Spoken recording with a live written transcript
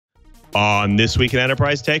On This Week in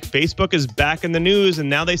Enterprise Tech, Facebook is back in the news, and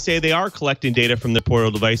now they say they are collecting data from the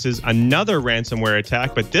portal devices. Another ransomware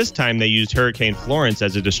attack, but this time they used Hurricane Florence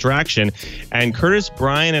as a distraction. And Curtis,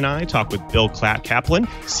 Brian, and I talk with Bill Kaplan,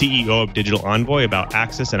 CEO of Digital Envoy, about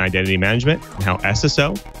access and identity management and how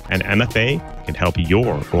SSO and MFA can help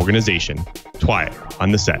your organization. Thwart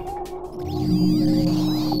on the set.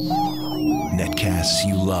 Netcasts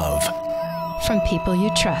you love. From people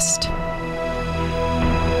you trust.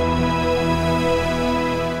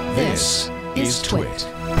 This is Twit.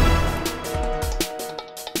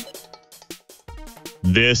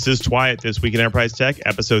 This is Thwart, This Week in Enterprise Tech,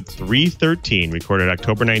 episode 313, recorded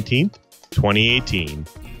October 19th, 2018.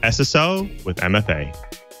 SSO with MFA.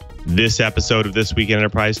 This episode of This Week in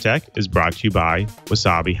Enterprise Tech is brought to you by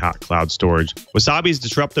Wasabi Hot Cloud Storage. Wasabi's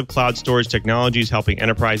disruptive cloud storage technology is helping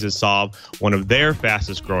enterprises solve one of their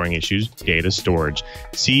fastest growing issues, data storage.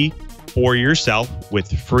 See for yourself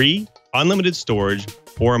with free, unlimited storage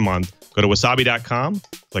for a month. Go to wasabi.com,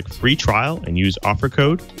 click free trial, and use offer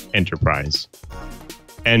code ENTERPRISE.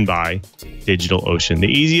 And by DigitalOcean,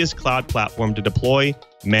 the easiest cloud platform to deploy,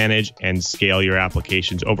 manage, and scale your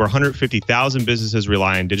applications. Over 150,000 businesses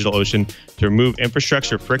rely on DigitalOcean to remove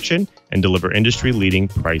infrastructure friction and deliver industry-leading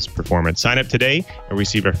price performance. Sign up today and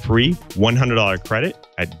receive a free $100 credit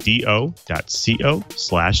at do.co/twit.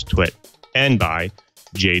 And by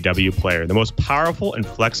JW Player, the most powerful and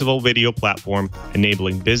flexible video platform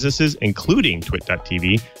enabling businesses, including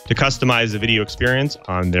Twit.tv, to customize the video experience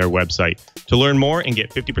on their website. To learn more and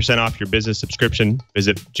get 50% off your business subscription,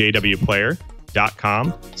 visit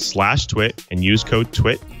jwplayer.com/twit and use code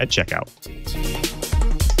TWIT at checkout.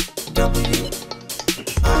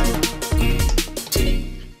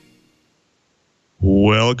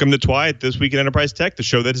 Welcome to Thwart, This Week in Enterprise Tech, the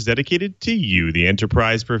show that is dedicated to you, the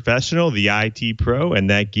enterprise professional, the IT pro, and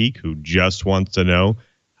that geek who just wants to know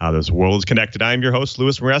how this world is connected. I'm your host,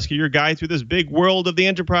 Louis Maresca, your guide through this big world of the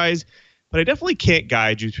enterprise, but I definitely can't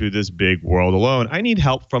guide you through this big world alone. I need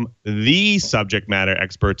help from the subject matter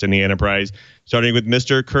experts in the enterprise, starting with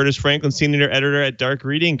Mr. Curtis Franklin, Senior Editor at Dark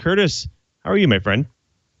Reading. Curtis, how are you, my friend?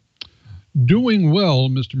 Doing well,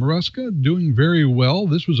 Mr. Maresca, doing very well.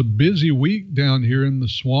 This was a busy week down here in the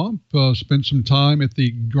swamp. Spent some time at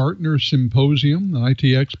the Gartner Symposium, the IT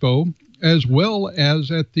Expo, as well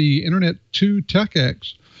as at the Internet 2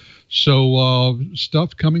 TechX. So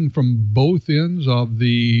stuff coming from both ends of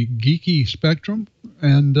the geeky spectrum,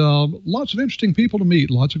 and lots of interesting people to meet,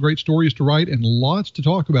 lots of great stories to write, and lots to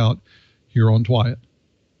talk about here on Thwart.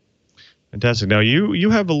 Fantastic. Now you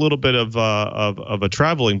have a little bit of a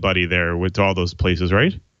traveling buddy there with all those places,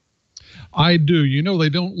 right? I do. You know, they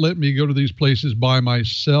don't let me go to these places by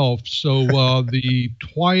myself. So the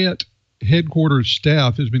Thwart headquarters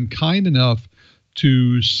staff has been kind enough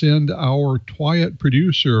to send our Thwart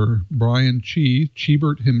producer, Brian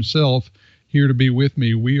Chibert himself, here to be with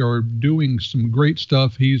me. We are doing some great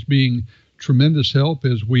stuff. He's being tremendous help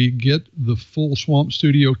as we get the full Swamp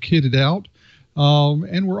Studio kitted out.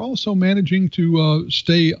 And we're also managing to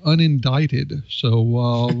stay unindicted. So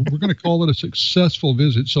we're going to call it a successful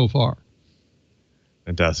visit so far.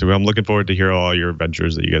 Fantastic. Well, I'm looking forward to hear all your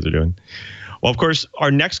adventures that you guys are doing. Well, of course,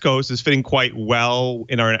 our next co-host is fitting quite well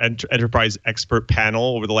in our enterprise expert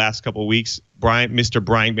panel over the last couple of weeks. Mr.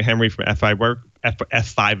 Brian Henry from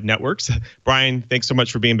F5 Networks. Brian, thanks so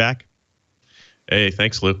much for being back. Hey,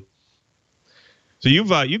 thanks, Lou. So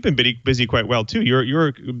you've been busy quite well too. You're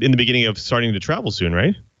in the beginning of starting to travel soon,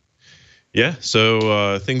 right? Yeah.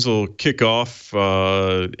 So things will kick off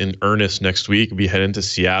in earnest next week. We'll be heading to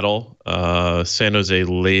Seattle, San Jose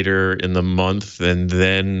later in the month, and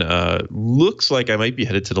then looks like I might be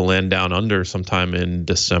headed to the land down under sometime in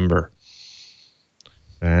December.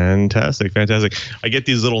 Fantastic, fantastic. I get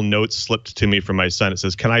these little notes slipped to me from my son. It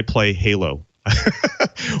says, "Can I play Halo?"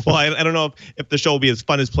 Well, I don't know if the show will be as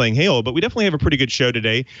fun as playing Halo, but we definitely have a pretty good show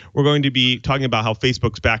today. We're going to be talking about how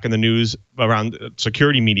Facebook's back in the news around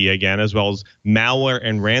security media again, as well as malware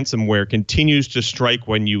and ransomware continues to strike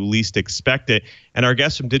when you least expect it. And our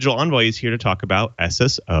guest from Digital Envoy is here to talk about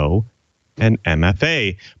SSO and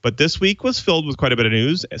MFA. But this week was filled with quite a bit of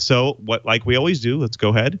news. So like we always do, let's go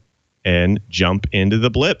ahead and jump into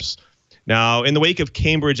the blips. Now, in the wake of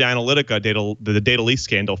Cambridge Analytica the data leak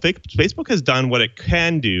scandal, Facebook has done what it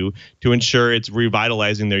can do to ensure it's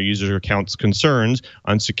revitalizing their user accounts' concerns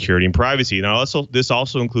on security and privacy. Now, this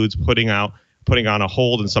also includes putting on a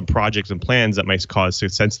hold on some projects and plans that might cause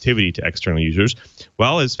sensitivity to external users.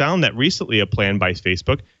 Well, it's found that recently a plan by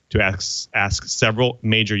Facebook to ask several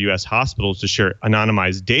major U.S. hospitals to share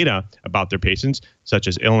anonymized data about their patients, such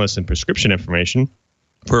as illness and prescription information,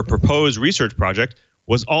 for a proposed research project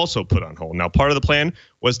was also put on hold. Now, part of the plan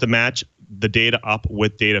was to match the data up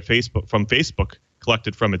with data from Facebook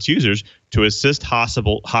collected from its users to assist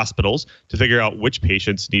hospitals to figure out which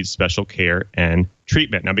patients need special care and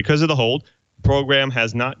treatment. Now, because of the hold, the program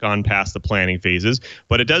has not gone past the planning phases,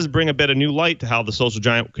 but it does bring a bit of new light to how the social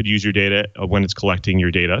giant could use your data when it's collecting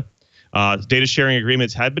your data. Data sharing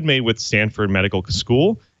agreements had been made with Stanford Medical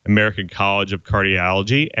School, American College of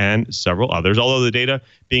Cardiology, and several others. Although the data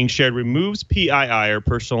being shared removes PII, or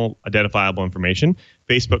personal identifiable information,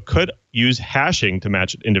 Facebook could use hashing to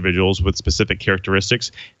match individuals with specific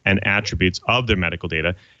characteristics and attributes of their medical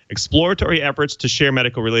data. Exploratory efforts to share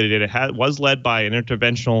medical-related data was led by an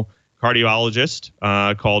interventional cardiologist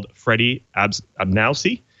called Freddie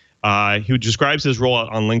Abnausi, who describes his role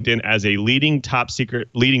on LinkedIn as a leading top secret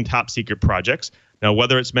projects. Now,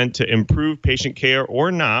 whether it's meant to improve patient care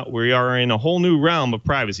or not, we are in a whole new realm of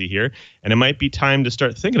privacy here, and it might be time to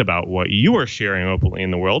start thinking about what you are sharing openly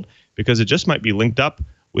in the world, because it just might be linked up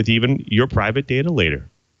with even your private data later.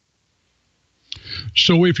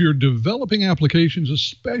 So if you're developing applications,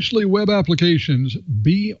 especially web applications,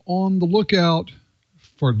 be on the lookout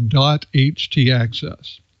for .ht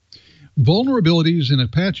access. Vulnerabilities in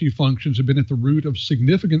Apache functions have been at the root of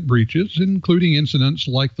significant breaches, including incidents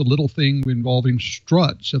like the little thing involving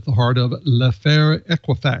struts at the heart of l'affaire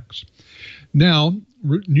Equifax. Now,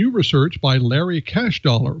 new research by Larry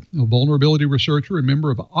Cashdollar, a vulnerability researcher and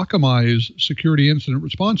member of Akamai's security incident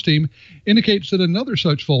response team, indicates that another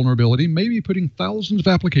such vulnerability may be putting thousands of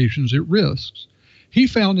applications at risk. He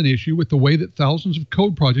found an issue with the way that thousands of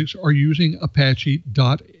code projects are using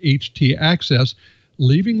Apache.ht access,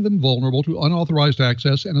 leaving them vulnerable to unauthorized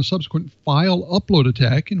access and a subsequent file upload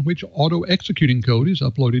attack in which auto-executing code is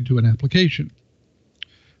uploaded to an application.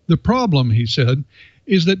 The problem, he said,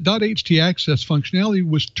 is that .ht access functionality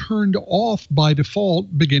was turned off by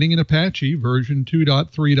default beginning in Apache version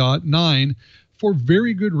 2.3.9 for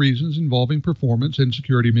very good reasons involving performance and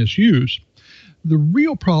security misuse. The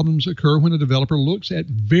real problems occur when a developer looks at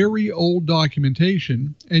very old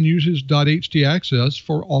documentation and uses .ht access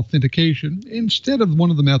for authentication instead of one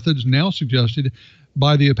of the methods now suggested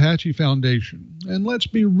by the Apache Foundation. And let's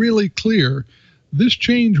be really clear, this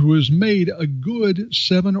change was made a good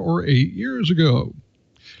 7 or 8 years ago.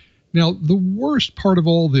 Now, the worst part of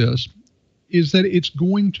all this is that it's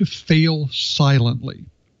going to fail silently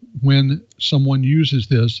when someone uses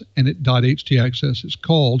this and .ht access is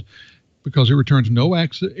called, because it returns no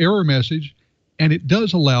error message, and it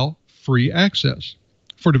does allow free access.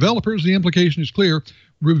 For developers, the implication is clear.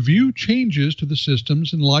 Review changes to the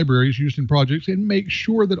systems and libraries used in projects and make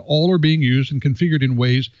sure that all are being used and configured in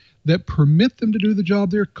ways that permit them to do the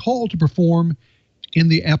job they're called to perform in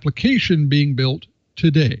the application being built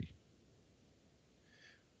today.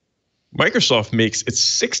 Microsoft makes its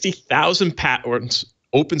 60,000 patents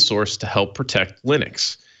open source to help protect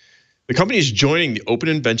Linux. The company is joining the Open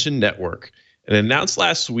Invention Network and announced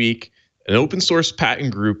last week an open source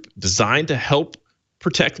patent group designed to help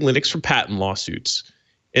protect Linux from patent lawsuits.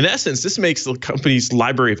 In essence, this makes the company's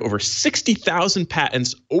library of over 60,000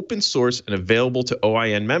 patents open source and available to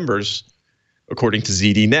OIN members, according to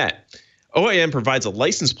ZDNet. OIN provides a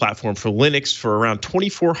license platform for Linux for around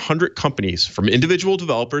 2,400 companies, from individual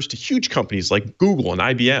developers to huge companies like Google and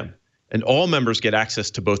IBM. And all members get access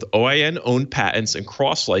to both OIN-owned patents and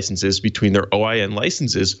cross-licenses between their OIN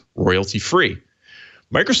licenses, royalty-free.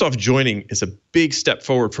 Microsoft joining is a big step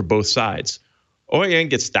forward for both sides. OIN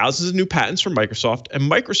gets thousands of new patents from Microsoft,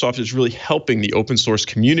 and Microsoft is really helping the open source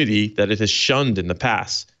community that it has shunned in the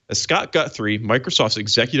past. As Scott Guthrie, Microsoft's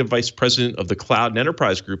executive vice president of the Cloud and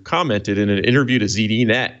Enterprise Group, commented in an interview to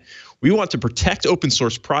ZDNet, "We want to protect open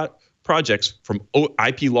source projects from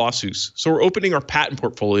IP lawsuits, so we're opening our patent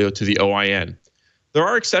portfolio to the OIN. There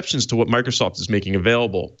are exceptions to what Microsoft is making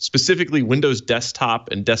available, specifically Windows desktop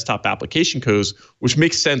and desktop application codes, which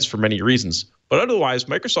makes sense for many reasons. But otherwise,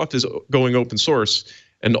 Microsoft is going open source,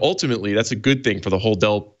 and ultimately, that's a good thing for the whole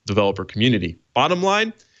developer community. Bottom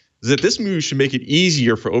line is that this move should make it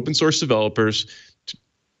easier for open source developers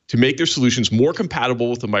to make their solutions more compatible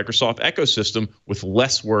with the Microsoft ecosystem with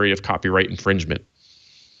less worry of copyright infringement."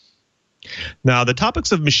 Now, the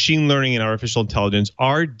topics of machine learning and artificial intelligence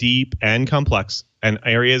are deep and complex, and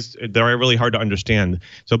areas that are really hard to understand.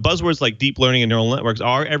 So buzzwords like deep learning and neural networks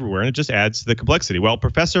are everywhere, and it just adds to the complexity. Well,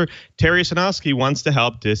 Professor Terry Sanofsky wants to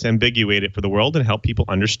help disambiguate it for the world and help people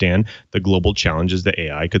understand the global challenges that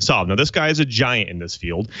AI could solve. Now, this guy is a giant in this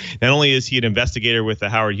field. Not only is he an investigator with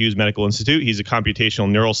the Howard Hughes Medical Institute, he's a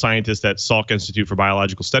computational neuroscientist at Salk Institute for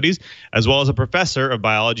Biological Studies, as well as a professor of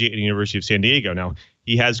biology at the University of San Diego. Now,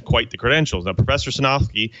 he has quite the credentials. Now, Professor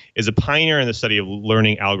Sinofsky is a pioneer in the study of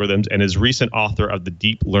learning algorithms and is recent author of The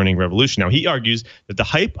Deep Learning Revolution. Now, he argues that the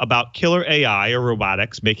hype about killer AI or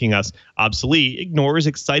robotics making us obsolete ignores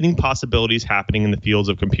exciting possibilities happening in the fields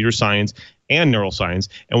of computer science and neuroscience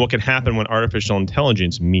and what can happen when artificial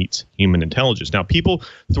intelligence meets human intelligence. Now, people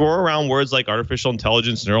throw around words like artificial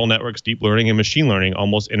intelligence, neural networks, deep learning, and machine learning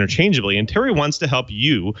almost interchangeably, and Terry wants to help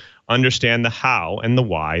you understand the how and the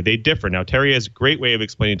why they differ. Now, Terry has a great way of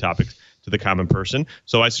explaining topics to the common person,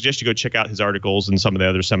 so I suggest you go check out his articles and some of the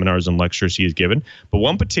other seminars and lectures he has given. But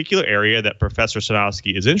one particular area that Professor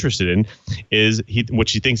Sinofsky is interested in is,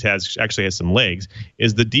 which he thinks actually has some legs,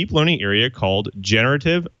 is the deep learning area called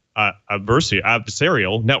generative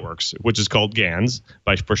adversarial networks, which is called GANs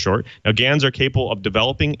for short. Now, GANs are capable of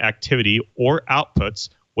developing activity or outputs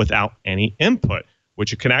without any input,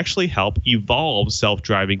 which can actually help evolve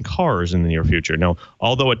self-driving cars in the near future. Now,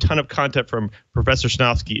 although a ton of content from Professor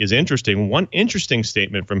Sinofsky is interesting, one interesting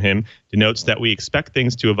statement from him denotes that we expect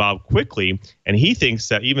things to evolve quickly, and he thinks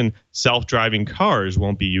that even self-driving cars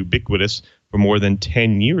won't be ubiquitous for more than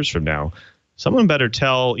 10 years from now. Someone better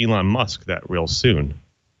tell Elon Musk that real soon.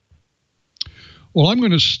 Well, I'm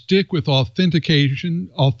going to stick with authentication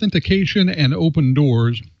and open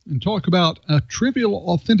doors and talk about a trivial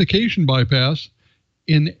authentication bypass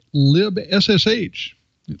in libSSH.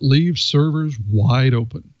 It leaves servers wide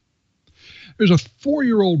open. There's a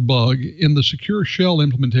 4-year-old bug in the secure shell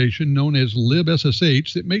implementation known as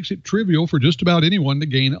libSSH that makes it trivial for just about anyone to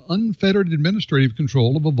gain unfettered administrative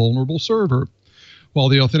control of a vulnerable server. While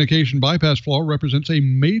the authentication bypass flaw represents a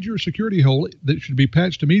major security hole that should be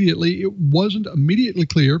patched immediately, it wasn't immediately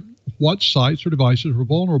clear what sites or devices were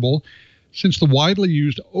vulnerable, since the widely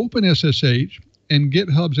used OpenSSH and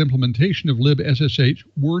GitHub's implementation of libSSH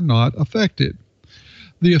were not affected.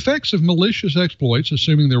 The effects of malicious exploits,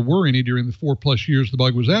 assuming there were any during the 4+ years the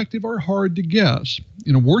bug was active, are hard to guess.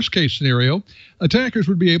 In a worst-case scenario, attackers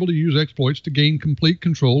would be able to use exploits to gain complete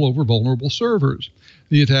control over vulnerable servers.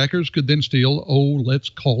 The attackers could then steal, let's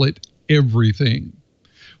call it everything.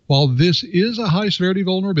 While this is a high-severity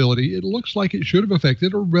vulnerability, it looks like it should have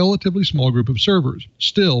affected a relatively small group of servers.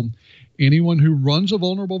 Still, anyone who runs a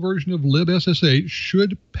vulnerable version of libSSH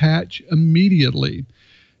should patch immediately.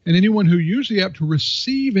 And anyone who used the app to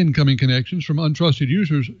receive incoming connections from untrusted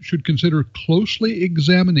users should consider closely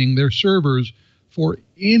examining their servers for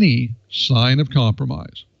any sign of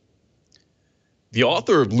compromise. The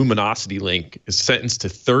author of Luminosity Link is sentenced to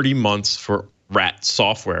 30 months for rat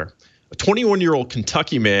software. A 21-year-old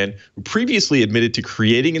Kentucky man who previously admitted to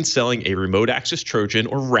creating and selling a remote access Trojan,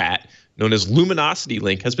 or rat, known as Luminosity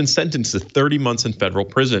Link, has been sentenced to 30 months in federal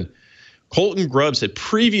prison. Colton Grubbs had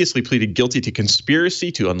previously pleaded guilty to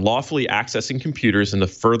conspiracy to unlawfully accessing computers in the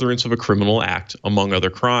furtherance of a criminal act, among other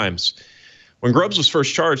crimes. When Grubbs was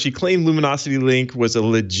first charged, he claimed Luminosity Link was a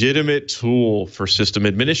legitimate tool for system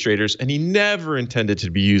administrators, and he never intended to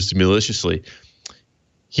be used maliciously.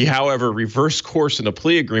 He, however, reversed course in a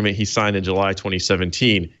plea agreement he signed in July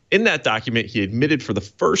 2017. In that document, he admitted for the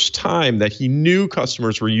first time that he knew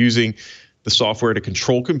customers were using the software to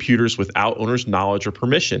control computers without owners' knowledge or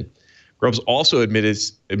permission. Grubbs also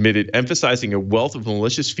admitted emphasizing a wealth of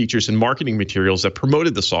malicious features and marketing materials that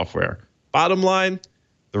promoted the software. Bottom line,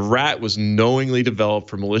 the rat was knowingly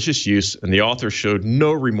developed for malicious use, and the author showed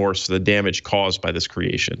no remorse for the damage caused by this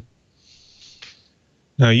creation.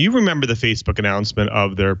 Now, you remember the Facebook announcement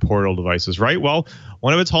of their portal devices, right? Well,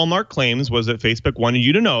 one of its hallmark claims was that Facebook wanted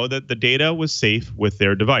you to know that the data was safe with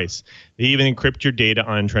their device. They even encrypt your data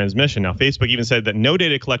on transmission. Now, Facebook even said that no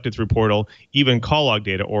data collected through Portal, even call log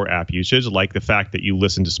data or app usage, like the fact that you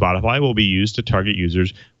listen to Spotify, will be used to target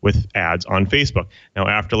users with ads on Facebook. Now,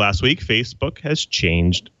 after last week, Facebook has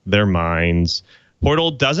changed their minds.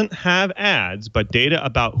 Portal doesn't have ads, but data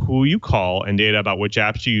about who you call and data about which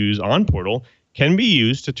apps you use on Portal can be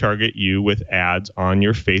used to target you with ads on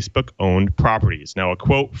your Facebook-owned properties. Now, a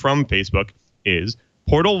quote from Facebook is,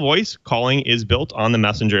 Portal voice calling is built on the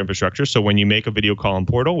Messenger infrastructure, so when you make a video call on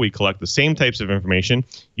Portal, we collect the same types of information,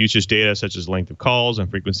 usage data such as length of calls and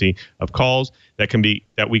frequency of calls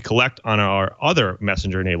that we collect on our other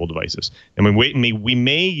Messenger-enabled devices. And we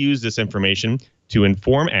may use this information to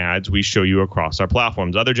inform ads we show you across our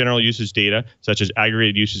platforms. Other general usage data, such as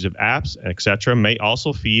aggregated usage of apps, etc., may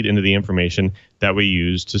also feed into the information that we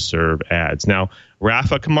use to serve ads. Now,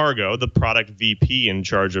 Rafa Camargo, the product VP in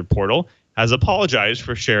charge of Portal, has apologized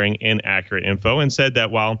for sharing inaccurate info and said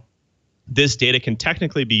that while this data can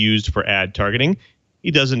technically be used for ad targeting,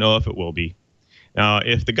 he doesn't know if it will be. Now,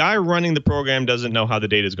 if the guy running the program doesn't know how the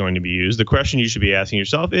data is going to be used, the question you should be asking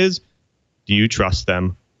yourself is, do you trust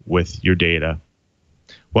them with your data?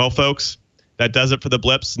 Well, folks, That does it for the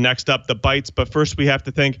blips. Next up, the bites. But first, we have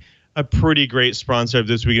to thank a pretty great sponsor of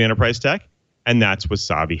This Week in Enterprise Tech, and that's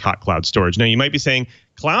Wasabi Hot Cloud Storage. Now, you might be saying,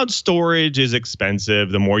 cloud storage is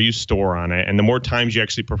expensive the more you store on it and the more times you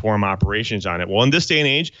actually perform operations on it. Well, in this day and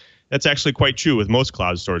age, that's actually quite true with most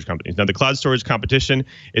cloud storage companies. Now, the cloud storage competition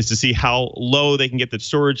is to see how low they can get the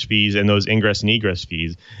storage fees and those ingress and egress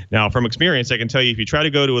fees. Now, from experience, I can tell you if you try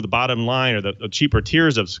to go to the bottom line or the cheaper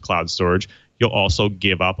tiers of cloud storage, you'll also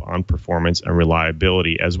give up on performance and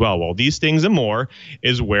reliability as well. Well, these things and more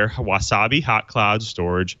is where Wasabi Hot Cloud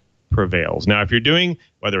Storage prevails. Now, if you're doing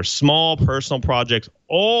whether small personal projects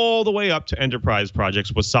all the way up to enterprise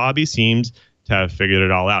projects, Wasabi seems to have figured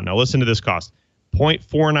it all out. Now, listen to this cost.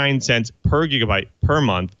 0.49 cents per gigabyte per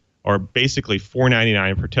month, or basically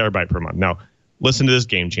 $4.99 per terabyte per month. Now, listen to this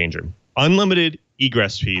game changer. Unlimited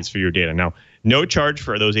egress fees for your data. Now, no charge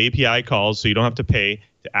for those API calls, so you don't have to pay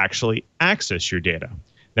to actually access your data.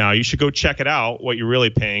 Now, you should go check it out, what you're really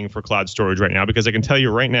paying for cloud storage right now, because I can tell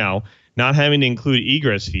you right now, not having to include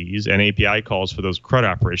egress fees and API calls for those CRUD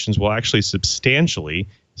operations will actually substantially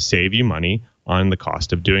save you money on the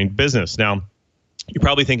cost of doing business. Now, you're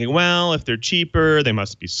probably thinking, well, if they're cheaper, they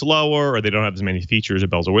must be slower, or they don't have as many features or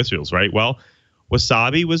bells or whistles, right? Well,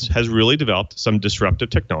 Wasabi has really developed some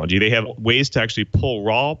disruptive technology. They have ways to actually pull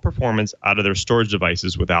raw performance out of their storage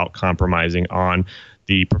devices without compromising on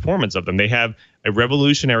the performance of them. They have a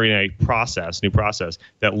revolutionary new process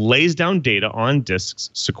that lays down data on disks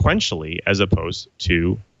sequentially as opposed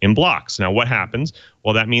to in blocks. Now, what happens?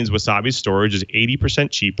 Well, that means Wasabi's storage is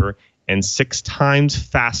 80% cheaper and 6 times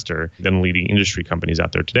faster than leading industry companies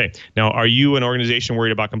out there today. Now, are you an organization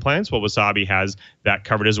worried about compliance? Well, Wasabi has that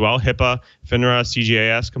covered as well. HIPAA, FINRA,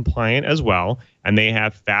 CGIS compliant as well. And they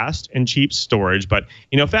have fast and cheap storage. But,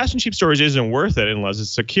 fast and cheap storage isn't worth it unless it's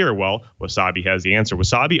secure. Well, Wasabi has the answer.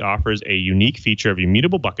 Wasabi offers a unique feature of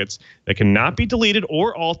immutable buckets that cannot be deleted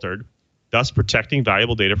or altered, thus protecting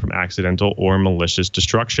valuable data from accidental or malicious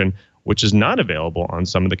destruction, which is not available on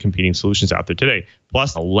some of the competing solutions out there today,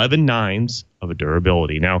 plus 11 nines of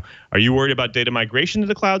durability. Now, are you worried about data migration to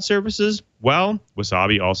the cloud services? Well,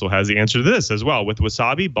 Wasabi also has the answer to this as well. With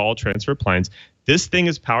Wasabi Ball Transfer Appliance, this thing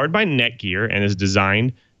is powered by Netgear and is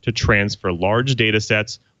designed to transfer large data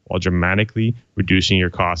sets while dramatically reducing your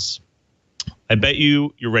costs. I bet you're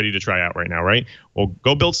ready to try out right now, right? Well,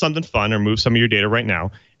 go build something fun or move some of your data right now.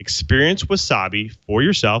 Experience Wasabi for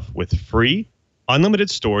yourself with free unlimited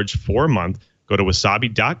storage for a month. Go to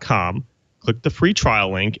wasabi.com, click the free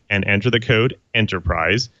trial link, and enter the code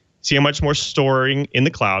ENTERPRISE. See how much more storing in the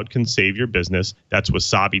cloud can save your business. That's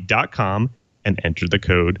wasabi.com and enter the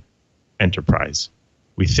code ENTERPRISE.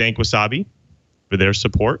 We thank Wasabi for their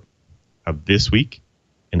support of This Week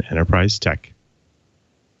in Enterprise Tech.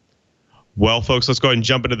 Well, folks, let's go ahead and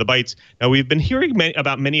jump into the bites. Now, we've been hearing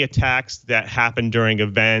about many attacks that happen during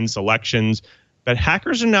events, elections, but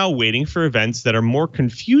hackers are now waiting for events that are more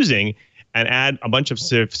confusing and add a bunch of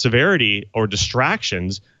severity or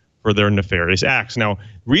distractions for their nefarious acts. Now,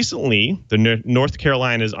 recently, the North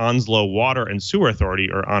Carolina's Onslow Water and Sewer Authority,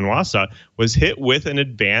 or ONWASA, was hit with an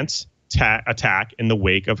advanced attack in the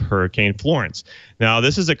wake of Hurricane Florence. Now,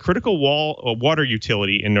 this is a critical water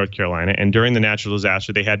utility in North Carolina, and during the natural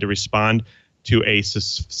disaster, they had to respond to a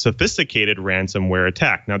sophisticated ransomware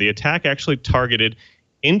attack. Now, the attack actually targeted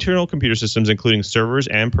internal computer systems, including servers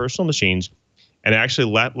and personal machines, and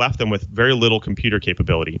actually left them with very little computer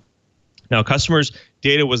capability. Now, customers'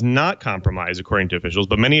 data was not compromised, according to officials,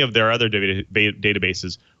 but many of their other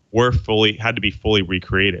databases had to be fully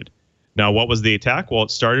recreated. Now, what was the attack? Well,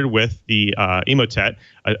 it started with the emotet,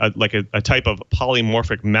 a type of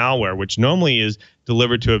polymorphic malware, which normally is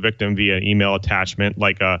delivered to a victim via email attachment,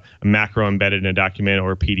 like a macro embedded in a document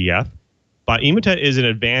or a PDF. But emotet is an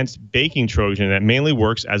advanced baking Trojan that mainly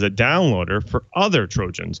works as a downloader for other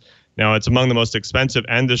Trojans. Now, it's among the most expensive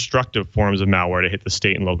and destructive forms of malware to hit the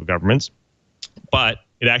state and local governments. But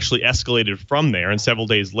it actually escalated from there, and several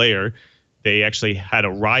days later, they actually had a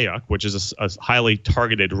Ryuk, which is a highly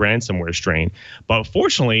targeted ransomware strain. But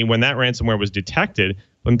fortunately, when that ransomware was detected,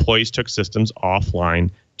 employees took systems offline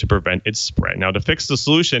to prevent its spread. Now, to fix the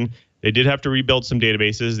solution, they did have to rebuild some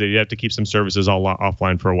databases. They did have to keep some services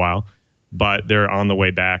offline for a while. But they're on the way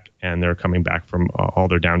back, and they're coming back from all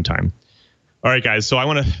their downtime. All right, guys, so I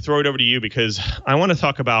want to throw it over to you because I want to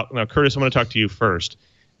talk about, now, Curtis, I want to talk to you first.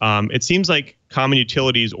 It seems like common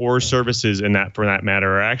utilities or services for that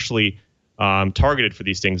matter are actually targeted for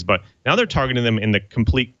these things, but now they're targeting them in the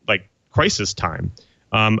complete crisis time.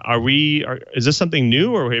 Is this something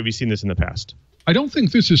new, or have you seen this in the past? I don't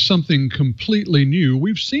think this is something completely new.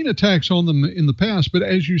 We've seen attacks on them in the past, but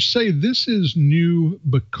as you say, this is new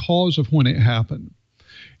because of when it happened.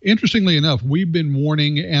 Interestingly enough, we've been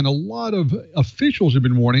warning, and a lot of officials have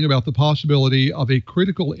been warning about the possibility of a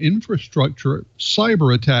critical infrastructure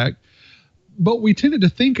cyber attack. But we tended to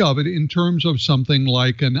think of it in terms of something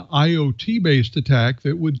like an IoT-based attack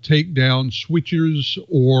that would take down switches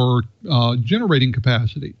or generating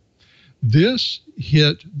capacity. This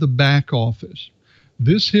hit the back office.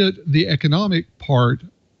 This hit the economic part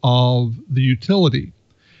of the utility,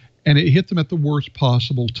 and it hit them at the worst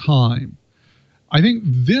possible time. I think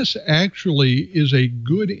this actually is a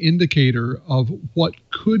good indicator of what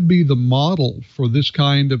could be the model for this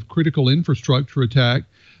kind of critical infrastructure attack,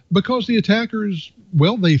 because the attackers,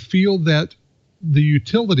 well, they feel that the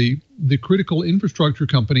utility, the critical infrastructure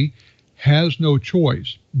company, has no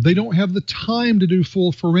choice. They don't have the time to do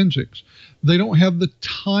full forensics. They don't have the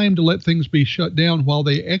time to let things be shut down while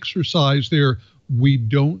they exercise their "we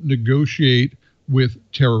don't negotiate with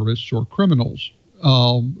terrorists or criminals"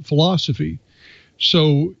 philosophy.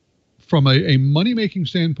 So from a money-making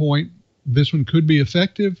standpoint, this one could be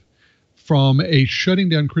effective. From a shutting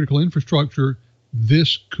down critical infrastructure,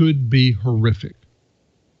 this could be horrific.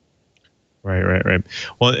 Right.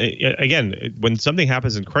 Well, again, when something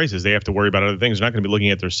happens in crisis, they have to worry about other things. They're not going to be looking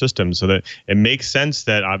at their systems. So that it makes sense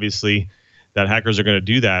that obviously that hackers are going to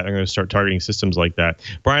do that. They're going to start targeting systems like that.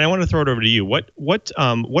 Brian, I want to throw it over to you. What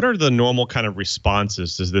are the normal kind of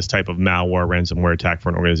responses to this type of malware ransomware attack for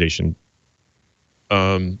an organization?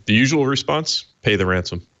 The usual response: pay the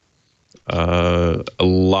ransom. A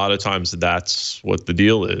lot of times that's what the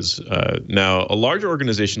deal is. Now, a larger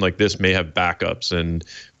organization like this may have backups and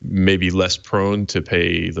may be less prone to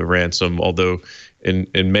pay the ransom, although in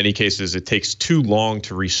many cases it takes too long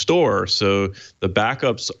to restore. So the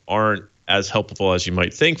backups aren't as helpful as you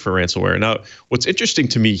might think for ransomware. Now, what's interesting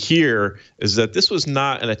to me here is that this was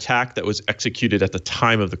not an attack that was executed at the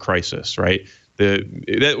time of the crisis, right?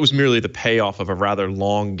 That was merely the payoff of a rather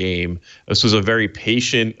long game. This was a very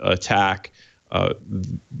patient attack.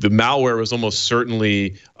 The malware was almost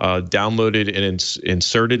certainly downloaded and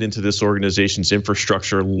inserted into this organization's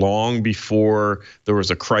infrastructure long before there was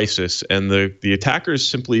a crisis. And the attackers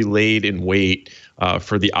simply laid in wait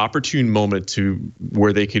for the opportune moment to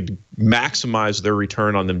where they could maximize their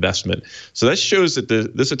return on investment. So that shows that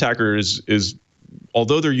this attacker is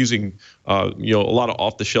although they're using a lot of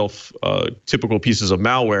off-the-shelf typical pieces of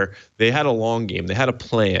malware, they had a long game. They had a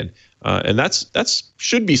plan, and that's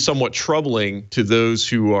should be somewhat troubling to those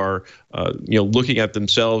who are looking at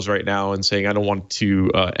themselves right now and saying, "I don't want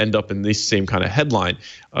to end up in this same kind of headline."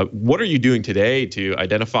 What are you doing today to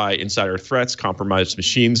identify insider threats, compromised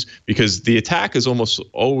machines? Because the attack is almost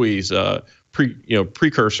always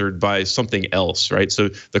precursored by something else, right? So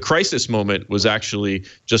the crisis moment was actually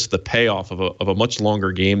just the payoff of a much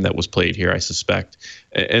longer game that was played here, I suspect.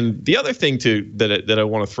 And the other thing that I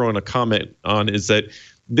want to throw in a comment on is that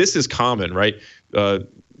this is common, right?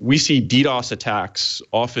 We see DDoS attacks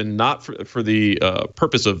often not for the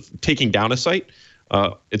purpose of taking down a site.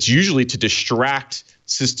 It's usually to distract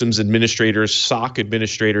systems administrators, SOC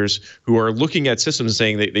administrators who are looking at systems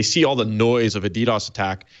saying they see all the noise of a DDoS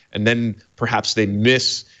attack, and then perhaps they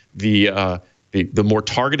miss the more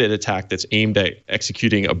targeted attack that's aimed at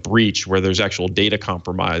executing a breach where there's actual data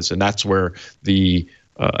compromise, and that's where the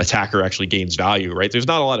attacker actually gains value, right? There's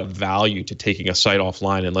not a lot of value to taking a site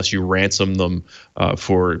offline unless you ransom them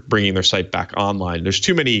for bringing their site back online. There's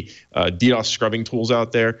too many DDoS scrubbing tools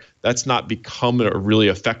out there. That's not become a really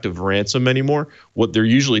effective ransom anymore. What they're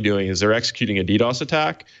usually doing is they're executing a DDoS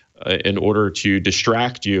attack in order to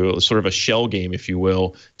distract you, sort of a shell game, if you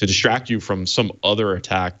will, to distract you from some other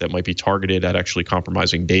attack that might be targeted at actually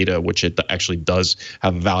compromising data, which it actually does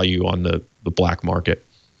have value on the black market.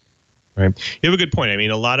 Right. You have a good point. I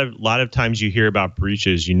mean, a lot of times you hear about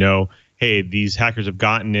breaches, hey, these hackers have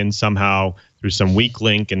gotten in somehow through some weak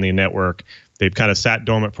link in the network. They've kind of sat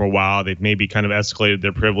dormant for a while. They've maybe kind of escalated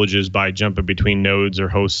their privileges by jumping between nodes or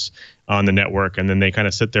hosts on the network, and then they kind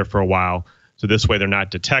of sit there for a while. So this way they're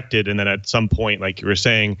not detected. And then at some point, like you were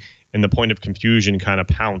saying, in the point of confusion, kind of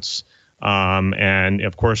pounce. And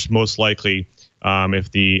of course, most likely,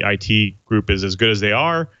 if the IT group is as good as they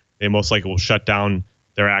are, they most likely will shut down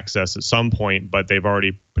their access at some point, but they've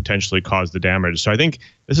already potentially caused the damage. So I think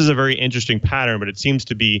this is a very interesting pattern, but it seems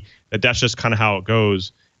to be that that's just kind of how it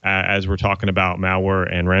goes as we're talking about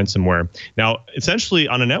malware and ransomware. Now, essentially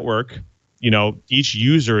on a network, each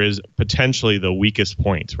user is potentially the weakest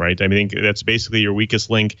point, right? I mean, I think that's basically your weakest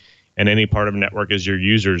link, and any part of a network is your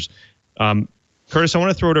users. Curtis, I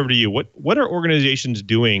want to throw it over to you. What are organizations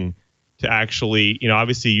doing to actually,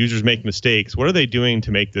 obviously users make mistakes. What are they doing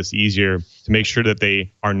to make this easier, to make sure that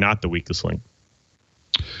they are not the weakest link?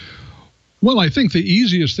 Well, I think the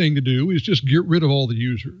easiest thing to do is just get rid of all the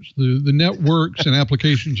users. The networks and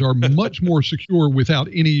applications are much more secure without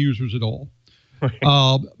any users at all.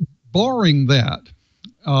 Barring that,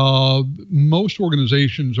 most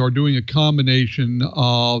organizations are doing a combination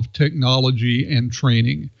of technology and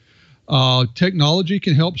training. Technology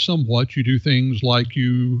can help somewhat. You do things like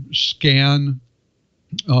you scan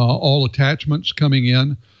all attachments coming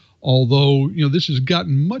in. Although, this has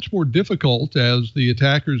gotten much more difficult as the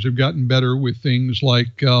attackers have gotten better with things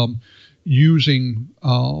like using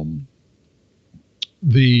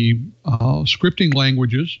the scripting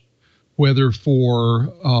languages, whether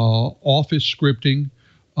for Office scripting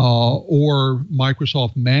or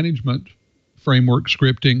Microsoft Management Framework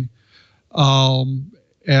scripting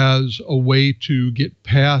as a way to get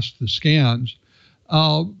past the scans.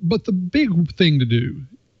 But the big thing to do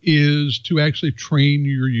is to actually train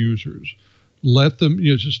your users. Let them,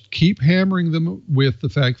 just keep hammering them with the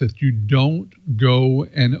fact that you don't go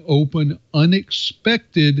and open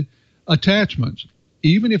unexpected attachments,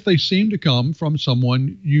 even if they seem to come from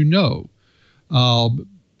someone you know.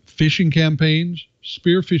 Phishing campaigns,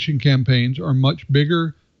 spear phishing campaigns are much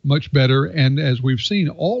bigger, much better, and as we've seen,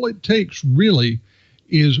 all it takes really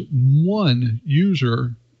is one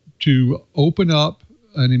user to open up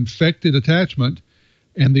an infected attachment,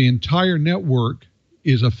 and the entire network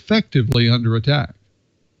is effectively under attack.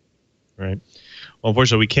 Right. Well,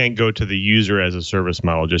 unfortunately, we can't go to the user as a service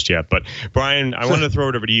model just yet. But Brian, I want to throw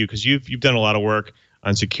it over to you because you've done a lot of work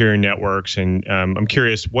on securing networks, and I'm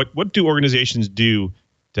curious, what do organizations do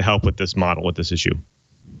to help with this model, with this issue?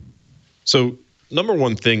 So number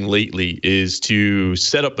one thing lately is to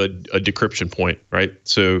set up a decryption point, right?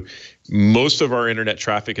 So most of our internet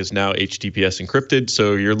traffic is now HTTPS encrypted.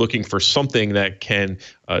 So you're looking for something that can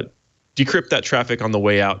decrypt that traffic on the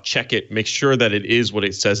way out, check it, make sure that it is what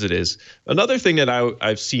it says it is. Another thing that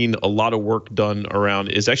I've seen a lot of work done around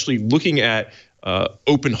is actually looking at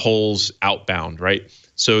open holes outbound, right?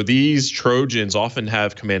 So these Trojans often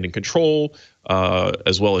have command and control,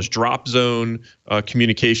 as well as drop zone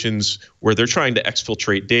communications where they're trying to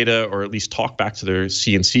exfiltrate data or at least talk back to their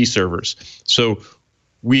CNC servers. So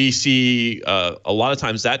we see a lot of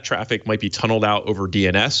times that traffic might be tunneled out over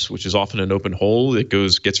DNS, which is often an open hole. It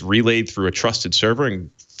gets relayed through a trusted server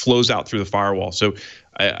and flows out through the firewall. So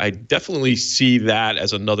I definitely see that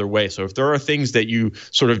as another way. So if there are things that you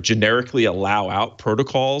sort of generically allow out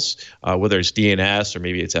protocols, whether it's DNS or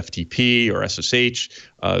maybe it's FTP or SSH,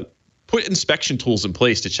 put inspection tools in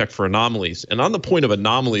place to check for anomalies. And on the point of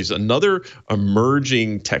anomalies, another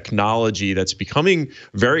emerging technology that's becoming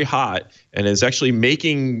very hot and is actually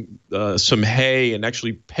making some hay and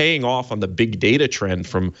actually paying off on the big data trend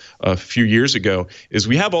from a few years ago is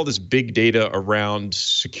we have all this big data around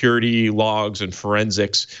security logs and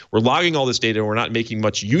forensics. We're logging all this data and we're not making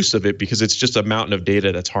much use of it because it's just a mountain of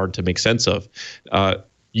data that's hard to make sense of.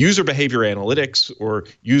 User behavior analytics, or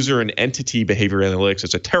user and entity behavior analytics,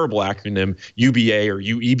 it's a terrible acronym, UBA or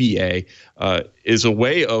UEBA, is a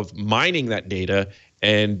way of mining that data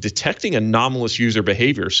and detecting anomalous user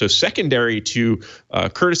behavior. So secondary to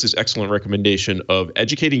Curtis's excellent recommendation of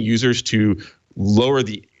educating users to lower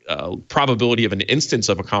the probability of an instance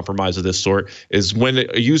of a compromise of this sort is when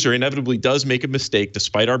a user inevitably does make a mistake,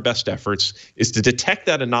 despite our best efforts, is to detect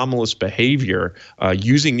that anomalous behavior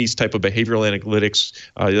using these type of behavioral analytics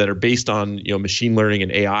that are based on machine learning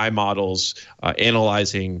and AI models,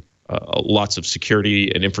 analyzing lots of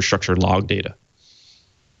security and infrastructure log data.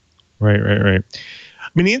 Right. I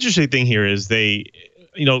mean, the interesting thing here is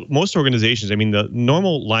most organizations, I mean, the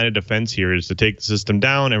normal line of defense here is to take the system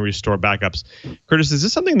down and restore backups. Curtis, is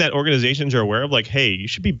this something that organizations are aware of? Like, hey, you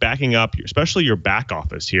should be backing up, especially your back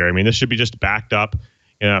office here. I mean, this should be just backed up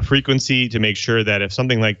in a frequency to make sure that if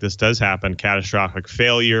something like this does happen, catastrophic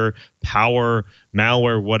failure, power,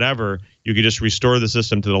 malware, whatever, you could just restore the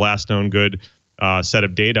system to the last known good set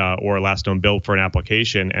of data or last known build for an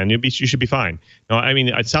application, and you should be fine. Now, I mean,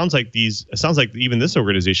 it sounds like even this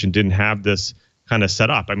organization didn't have this kind of set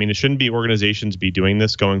up. I mean, shouldn't organizations be doing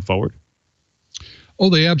this going forward? Oh,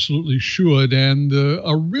 they absolutely should. And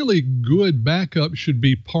a really good backup should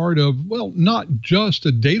be part of, well, not just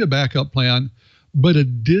a data backup plan, but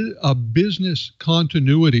a business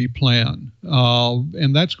continuity plan.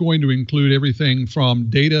 And that's going to include everything from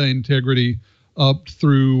data integrity up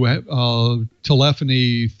through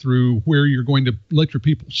telephony, through where you're going to let your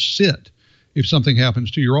people sit if something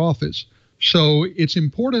happens to your office. So it's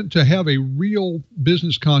important to have a real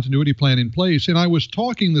business continuity plan in place. And I was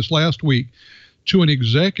talking this last week to an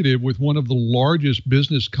executive with one of the largest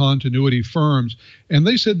business continuity firms, and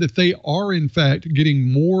they said that they are, in fact,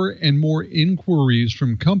 getting more and more inquiries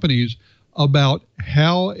from companies about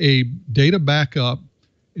how a data backup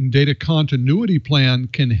and data continuity plan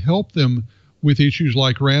can help them with issues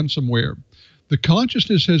like ransomware. The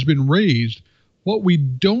consciousness has been raised. What we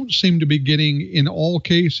don't seem to be getting in all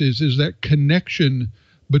cases is that connection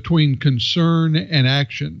between concern and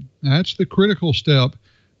action. That's the critical step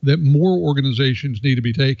that more organizations need to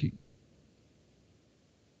be taking.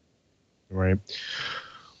 Right.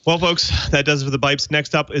 Well, folks, that does it for the Bipes.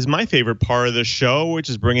 Next up is my favorite part of the show, which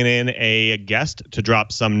is bringing in a guest to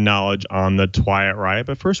drop some knowledge on the thwart Riot.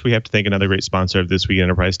 But first, we have to thank another great sponsor of This Week in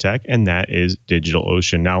Enterprise Tech, and that is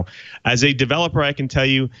DigitalOcean. Now, as a developer, I can tell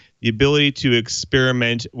you the ability to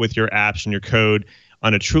experiment with your apps and your code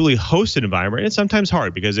on a truly hosted environment, it's sometimes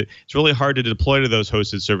hard because it's really hard to deploy to those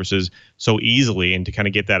hosted services so easily and to kind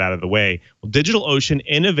of get that out of the way. Well, DigitalOcean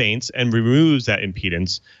innovates and removes that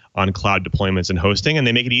impedance on cloud deployments and hosting, and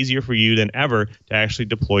they make it easier for you than ever to actually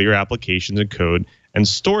deploy your applications and code and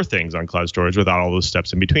store things on cloud storage without all those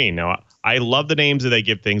steps in between. Now, I love the names that they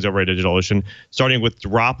give things over at DigitalOcean, starting with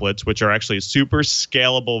droplets, which are actually super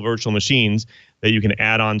scalable virtual machines that you can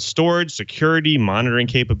add on storage, security, monitoring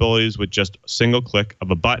capabilities with just a single click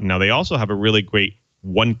of a button. Now, they also have a really great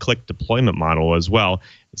one-click deployment model as well.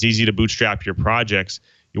 It's easy to bootstrap your projects.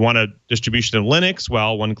 You want a distribution of Linux?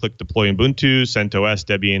 Well, one-click deploy Ubuntu, CentOS,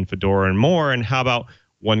 Debian, Fedora, and more. And how about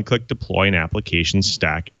one-click deploy an application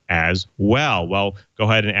stack as well? Well, go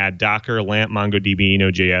ahead and add Docker, LAMP, MongoDB,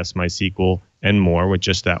 Node.js, MySQL, and more with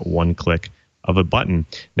just that one click of a button.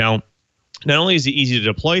 Now, not only is it easy to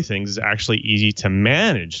deploy things, it's actually easy to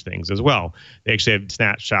manage things as well. They actually have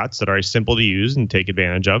snapshots that are simple to use and take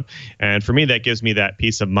advantage of. And for me, that gives me that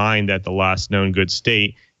peace of mind that the last known good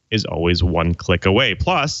state is always one click away.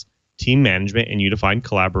 Plus, team management and unified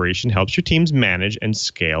collaboration helps your teams manage and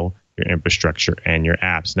scale your infrastructure and your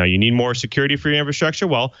apps. Now, you need more security for your infrastructure?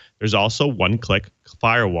 Well, there's also one-click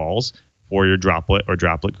firewalls for your droplet or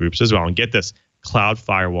droplet groups as well. And get this, cloud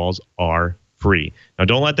firewalls are free. Now,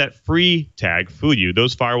 don't let that free tag fool you.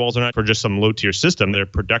 Those firewalls are not for just some low-tier system. They're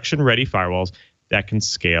production-ready firewalls that can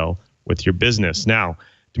scale with your business. Now,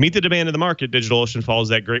 to meet the demand of the market, DigitalOcean follows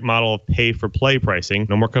that great model of pay-for-play pricing.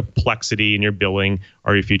 No more complexity in your billing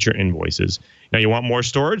or your future invoices. Now, you want more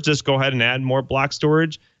storage? Just go ahead and add more block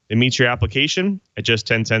storage that meets your application at just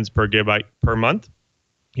 10 cents per gigabyte per month.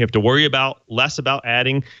 You have to worry less about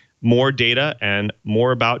adding more data and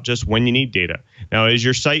more about just when you need data. Now, is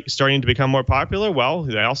your site starting to become more popular? Well,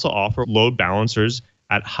 they also offer load balancers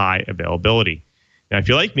at high availability. Now, if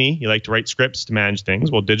you're like me, you like to write scripts to manage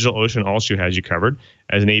things, well, DigitalOcean also has you covered.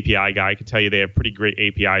 As an API guy, I can tell you they have pretty great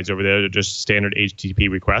APIs over there. They're just standard HTTP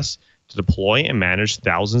requests to deploy and manage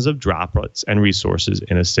thousands of droplets and resources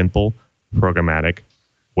in a simple programmatic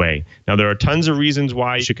way. Now, there are tons of reasons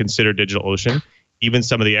why you should consider DigitalOcean. Even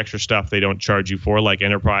some of the extra stuff they don't charge you for, like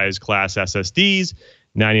enterprise class SSDs,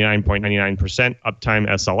 99.99% uptime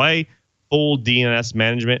SLA, full DNS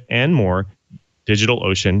management, and more.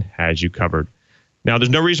 DigitalOcean has you covered. Now,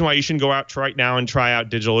 there's no reason why you shouldn't go out right now and try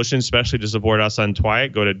out DigitalOcean, especially to support us on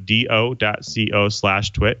thwart. Go to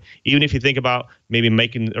do.co/twit. Even if you think about maybe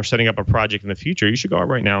making or setting up a project in the future, you should go out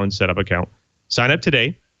right now and set up an account. Sign up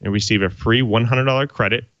today and receive a free $100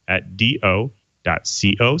 credit at do.co/twit.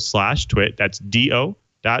 That's do.co/twit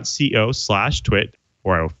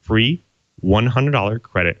for a free $100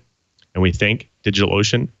 credit. And we thank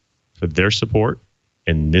DigitalOcean for their support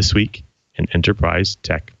in This Week in Enterprise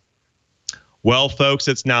Tech. Well, folks,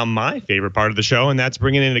 it's now my favorite part of the show, and that's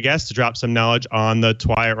bringing in a guest to drop some knowledge on the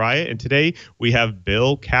thwart Riot. And today we have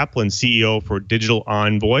Bill Kaplan, CEO for Digital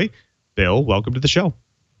Envoy. Bill, welcome to the show.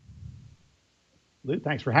 Lou,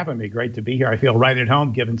 thanks for having me. Great to be here. I feel right at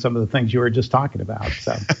home given some of the things you were just talking about.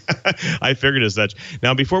 So, I figured as such.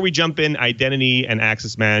 Now, before we jump in identity and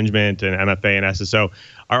access management and MFA and SSO,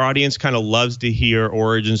 our audience kind of loves to hear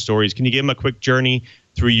origin stories. Can you give them a quick journey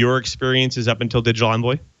through your experiences up until Digital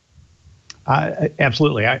Envoy?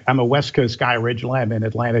 Absolutely. I'm a West Coast guy originally. I'm in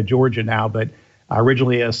Atlanta, Georgia now, but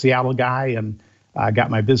originally a Seattle guy, and I got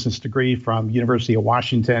my business degree from University of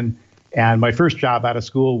Washington. And my first job out of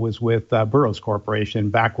school was with Burroughs Corporation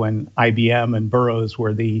back when IBM and Burroughs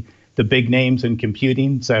were the big names in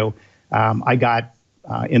computing. So I got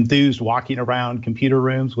enthused walking around computer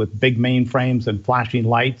rooms with big mainframes and flashing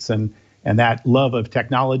lights, and that love of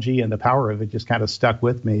technology and the power of it just kind of stuck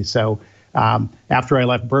with me. So after I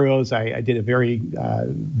left Burroughs, I did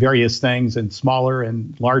various things in smaller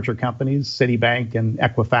and larger companies. Citibank and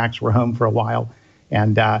Equifax were home for a while,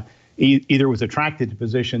 and either was attracted to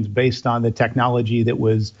positions based on the technology that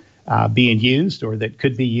was being used or that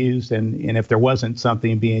could be used, and if there wasn't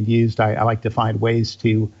something being used, I like to find ways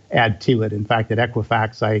to add to it. In fact, at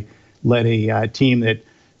Equifax, I led a team that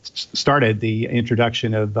started the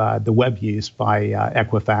introduction of the web use by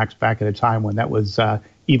Equifax back at a time when that was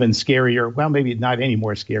even scarier. Well, maybe not any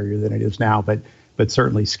more scarier than it is now, but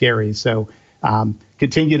certainly scary. So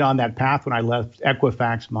continued on that path. When I left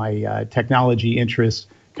Equifax, my technology interests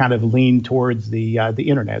kind of leaned towards the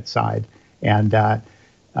internet side, and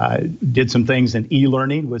did some things in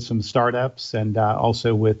e-learning with some startups, and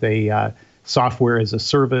also with a software as a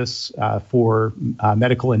service for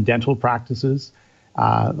medical and dental practices.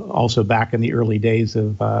 Also back in the early days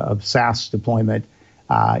of SaaS deployment,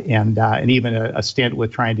 and even a stint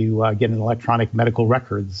with trying to get an electronic medical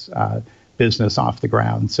records business off the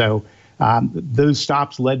ground. So those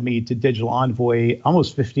stops led me to Digital Envoy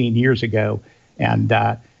almost 15 years ago, and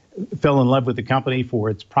fell in love with the company for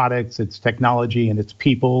its products, its technology, and its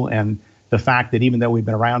people, and the fact that even though we've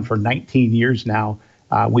been around for 19 years now,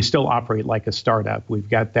 we still operate like a startup. We've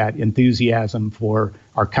got that enthusiasm for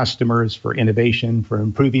our customers, for innovation, for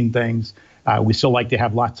improving things. We still like to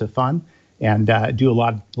have lots of fun and do a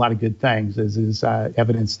lot of good things, as is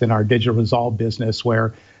evidenced in our Digital Resolve business,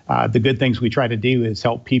 where the good things we try to do is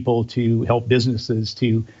help people to help businesses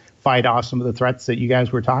to fight off some of the threats that you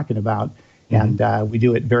guys were talking about. And we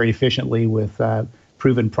do it very efficiently with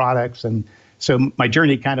proven products. And so my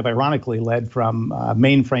journey kind of ironically led from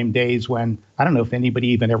mainframe days when I don't know if anybody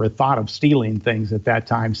even ever thought of stealing things at that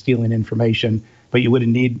time, stealing information, but you'd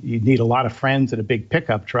need a lot of friends and a big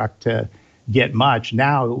pickup truck to get much.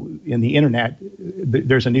 Now in the internet,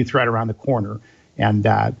 there's a new threat around the corner. And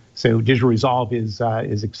so Digital Resolve is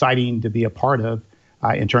exciting to be a part of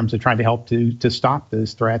in terms of trying to help to stop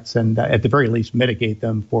those threats and at the very least mitigate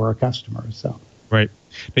them for our customers. So. Right.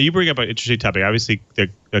 Now, you bring up an interesting topic. Obviously,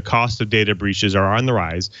 the cost of data breaches are on the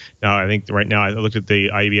rise. Now, I think right now, I looked at the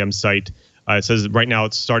IBM site. It says right now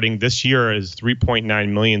it's starting this year is 3.9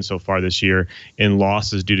 million so far this year in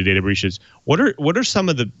losses due to data breaches. What are some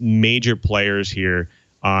of the major players here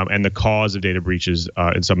and the cause of data breaches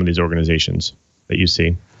in some of these organizations that you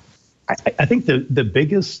see? I think the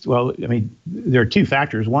biggest, well, I mean, there are two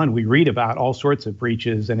factors. One, we read about all sorts of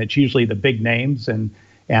breaches, and it's usually the big names, and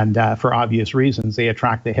for obvious reasons, they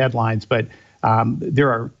attract the headlines. But there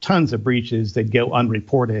are tons of breaches that go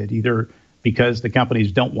unreported, either because the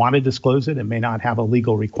companies don't want to disclose it and may not have a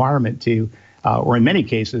legal requirement to, or in many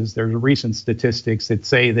cases, there's recent statistics that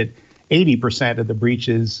say that 80% of the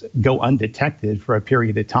breaches go undetected for a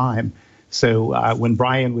period of time. So when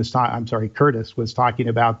Curtis was talking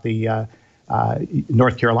about the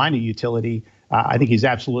North Carolina utility, I think he's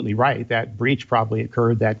absolutely right. That breach probably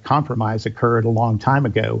occurred, that compromise occurred a long time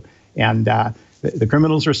ago. And the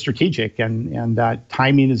criminals are strategic, and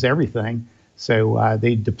timing is everything. So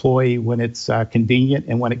they deploy when it's convenient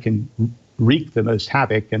and when it can wreak the most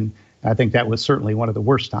havoc. And I think that was certainly one of the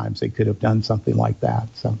worst times they could have done something like that.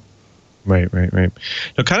 So. Right.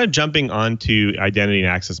 Now, kind of jumping onto identity and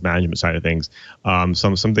access management side of things,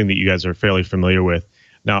 something that you guys are fairly familiar with.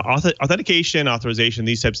 Now, authentication, authorization,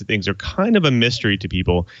 these types of things are kind of a mystery to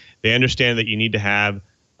people. They understand that you need to have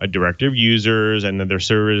a directory of users, and then their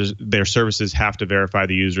services have to verify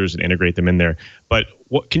the users and integrate them in there. But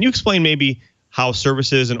can you explain maybe how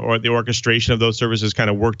services or the orchestration of those services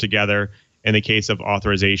kind of work together in the case of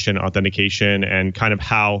authorization, authentication, and kind of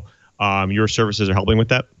how your services are helping with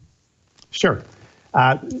that? Sure.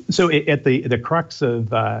 So at the crux of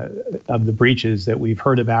the breaches that we've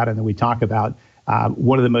heard about and that we talk about,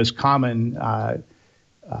 one of the most common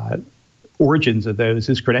origins of those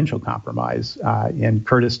is credential compromise. And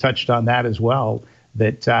Curtis touched on that as well,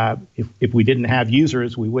 that if we didn't have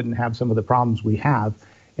users, we wouldn't have some of the problems we have.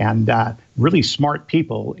 And really smart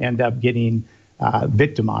people end up getting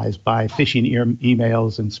victimized by phishing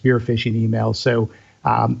emails and spear phishing emails. So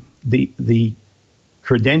the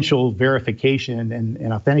credential verification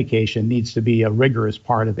and authentication needs to be a rigorous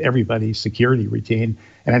part of everybody's security routine.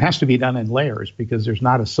 And it has to be done in layers, because there's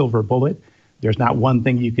not a silver bullet. There's not one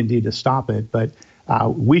thing you can do to stop it. But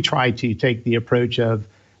we try to take the approach of,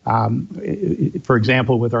 for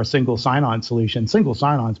example, with our single sign-on solution. Single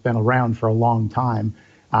sign-on's been around for a long time,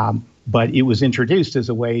 but it was introduced as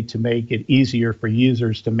a way to make it easier for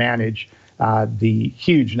users to manage the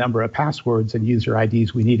huge number of passwords and user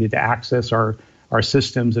IDs we needed to access our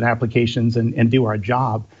systems and applications and do our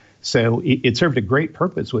job. So it served a great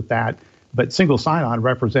purpose with that. But single sign-on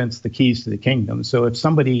represents the keys to the kingdom. So if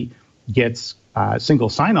somebody gets single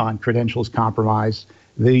sign-on credentials compromised,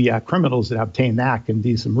 the criminals that obtain that can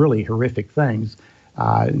do some really horrific things,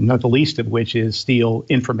 not the least of which is steal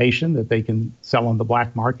information that they can sell on the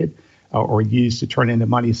black market or use to turn into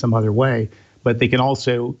money some other way. But they can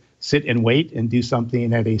also sit and wait and do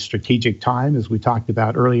something at a strategic time, as we talked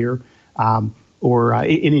about earlier. or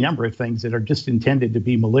any number of things that are just intended to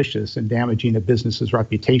be malicious and damaging a business's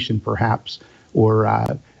reputation, perhaps, or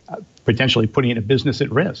potentially putting a business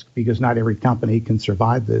at risk, because not every company can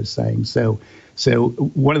survive those things. So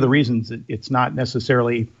one of the reasons that it's not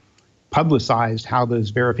necessarily publicized how those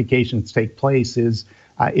verifications take place is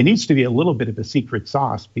it needs to be a little bit of a secret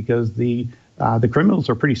sauce, because the criminals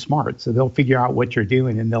are pretty smart, so they'll figure out what you're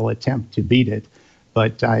doing and they'll attempt to beat it.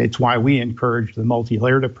 But it's why we encourage the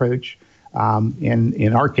multi-layered approach.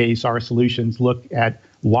 In our case, our solutions look at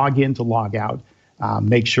log in to log out,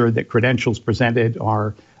 make sure that credentials presented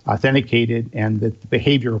are authenticated and that the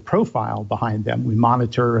behavioral profile behind them, we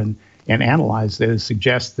monitor and analyze those,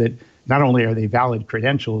 suggests that not only are they valid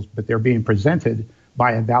credentials, but they're being presented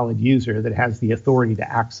by a valid user that has the authority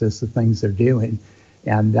to access the things they're doing.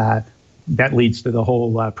 And that leads to the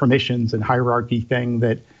whole permissions and hierarchy thing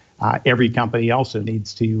that every company also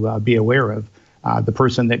needs to be aware of. The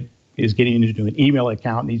person that is getting into an email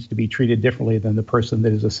account needs to be treated differently than the person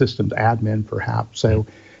that is a systems admin, perhaps. So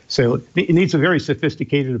it needs a very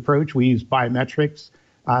sophisticated approach. We use biometrics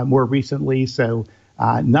more recently, so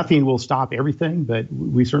nothing will stop everything, but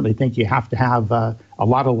we certainly think you have to have a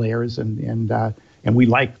lot of layers, and we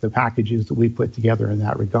like the packages that we put together in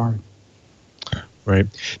that regard. Right.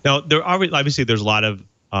 Now, obviously there's a lot of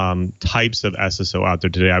types of SSO out there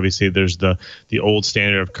today. Obviously, there's the old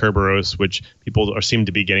standard of Kerberos, which people seem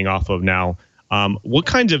to be getting off of now. What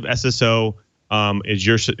kinds of SSO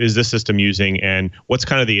is this system using, and what's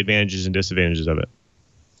kind of the advantages and disadvantages of it?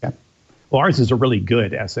 Yeah. Well, ours is a really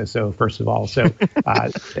good SSO, first of all. So,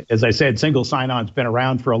 as I said, single sign-on's been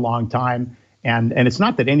around for a long time, and it's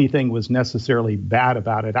not that anything was necessarily bad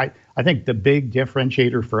about it. I think the big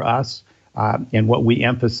differentiator for us and what we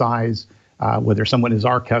emphasize, whether someone is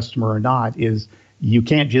our customer or not, is you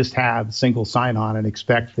can't just have single sign-on and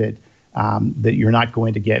expect that that you're not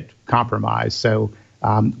going to get compromised. So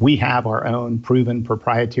we have our own proven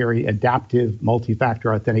proprietary adaptive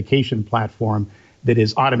multi-factor authentication platform that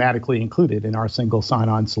is automatically included in our single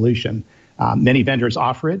sign-on solution. Many vendors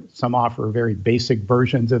offer it. Some offer very basic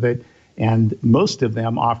versions of it, and most of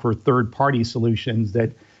them offer third-party solutions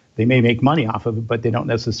that they may make money off of it, but they don't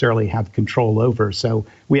necessarily have control over. So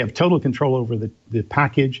we have total control over the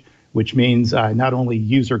package, which means not only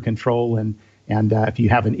user control, and if you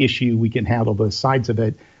have an issue, we can handle both sides of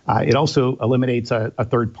it. It also eliminates a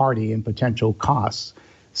third party and potential costs.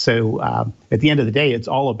 So at the end of the day, it's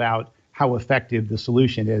all about how effective the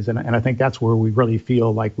solution is. And I think that's where we really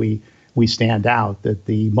feel like we stand out, that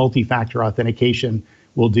the multi-factor authentication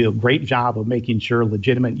will do a great job of making sure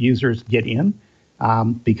legitimate users get in,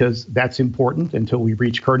 because that's important until we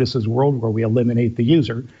reach Curtis's world where we eliminate the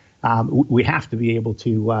user. We have to be able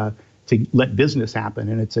to let business happen,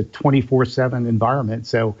 and it's a 24/7 environment.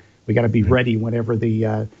 So we got to be ready whenever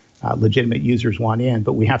the legitimate users want in,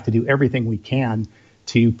 but we have to do everything we can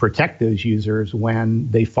to protect those users when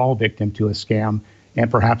they fall victim to a scam and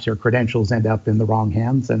perhaps their credentials end up in the wrong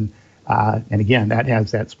hands. And again, that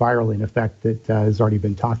has that spiraling effect that has already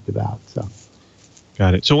been talked about. So.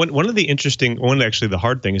 Got it. So one of the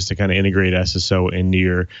hard things to kind of integrate SSO into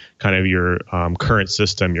your current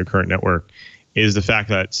system, your current network, is the fact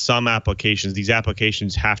that these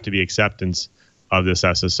applications have to be acceptance of this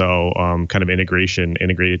SSO kind of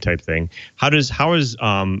integrated type thing. How is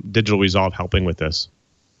Digital Resolve helping with this?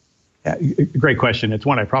 Great question. It's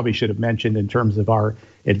one I probably should have mentioned in terms of our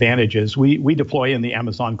advantages. We deploy in the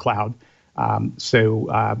Amazon cloud.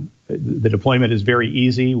 So the deployment is very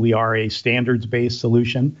easy. We are a standards-based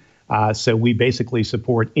solution. So we basically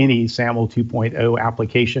support any SAML 2.0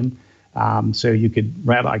 application. So I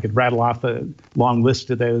could rattle off a long list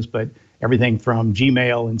of those, but everything from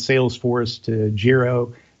Gmail and Salesforce to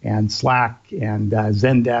Jira and Slack and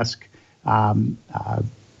Zendesk.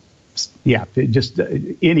 Just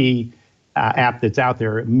any app that's out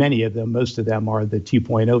there. Many of them, most of them are the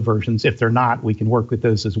 2.0 versions. If they're not, we can work with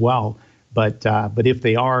those as well. But if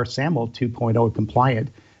they are SAML 2.0 compliant,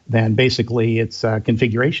 then basically it's a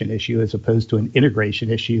configuration issue as opposed to an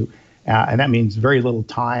integration issue. And that means very little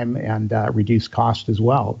time and reduced cost as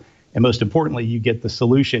well. And most importantly, you get the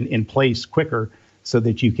solution in place quicker so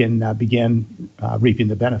that you can begin reaping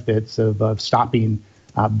the benefits of stopping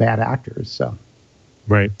bad actors. So.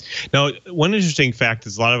 Right. Now, one interesting fact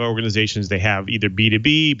is a lot of organizations, they have either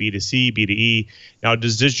B2B, B2C, B2E. Now,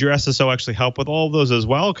 does your SSO actually help with all of those as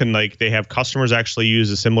well? Can they have customers actually use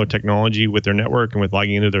a similar technology with their network and with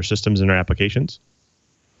logging into their systems and their applications?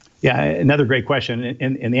 Yeah, another great question.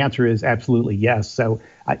 And the answer is absolutely yes. So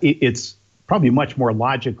it's probably much more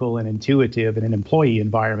logical and intuitive in an employee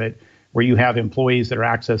environment where you have employees that are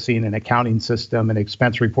accessing an accounting system, an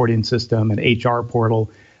expense reporting system, an HR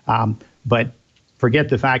portal. But forget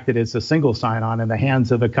the fact that it's a single sign-on in the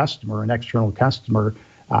hands of a customer, an external customer,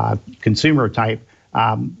 consumer type.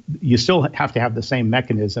 You still have to have the same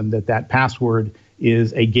mechanism that password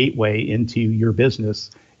is a gateway into your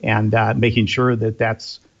business, and making sure that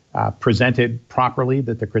that's presented properly,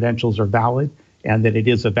 that the credentials are valid, and that it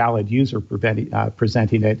is a valid user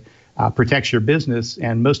presenting it, protects your business,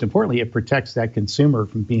 and most importantly, it protects that consumer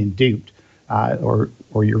from being duped, or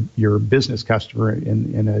your business customer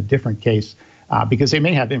in a different case, because they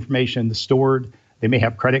may have information stored, they may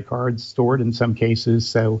have credit cards stored in some cases.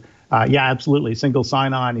 So yeah, absolutely, single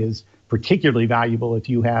sign-on is particularly valuable if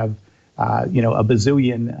you have a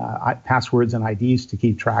bazillion passwords and IDs to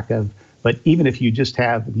keep track of. But even if you just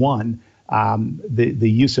have one, the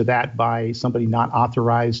use of that by somebody not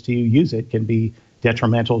authorized to use it can be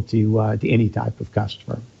detrimental to any type of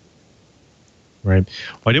customer. Right.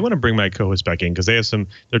 Well, I did want to bring my co-hosts back in because they're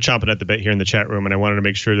chomping at the bit here in the chat room, and I wanted to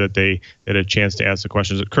make sure that they had a chance to ask the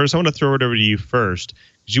questions. Curtis, I want to throw it over to you first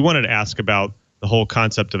because you wanted to ask about the whole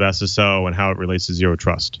concept of SSO and how it relates to zero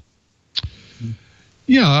trust.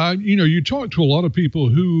 Yeah, you talk to a lot of people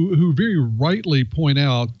who very rightly point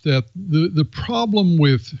out that the problem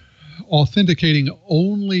with authenticating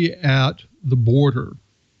only at the border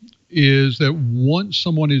is that once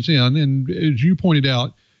someone is in, and as you pointed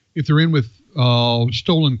out, if they're in with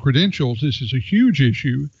stolen credentials, this is a huge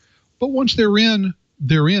issue. But once they're in,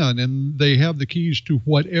 and they have the keys to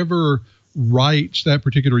whatever rights that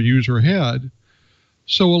particular user had.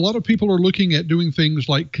 So a lot of people are looking at doing things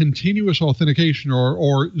like continuous authentication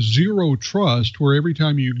or zero trust, where every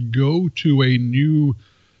time you go to a new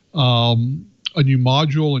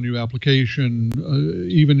module, a new application,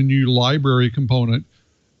 even a new library component,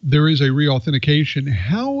 there is a re-authentication.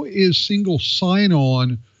 How is single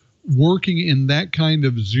sign-on working in that kind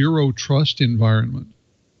of zero trust environment?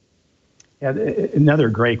 Yeah, another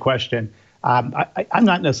great question. I'm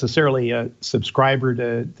not necessarily a subscriber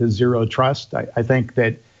to zero trust. I think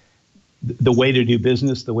that the way to do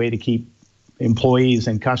business, the way to keep employees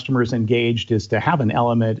and customers engaged is to have an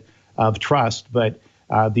element of trust, but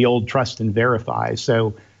the old trust and verify.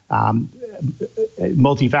 So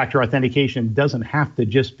multi-factor authentication doesn't have to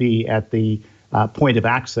just be at the point of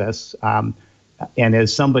access. And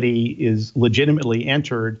as somebody is legitimately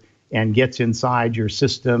entered and gets inside your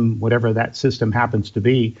system, whatever that system happens to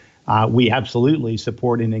be, we absolutely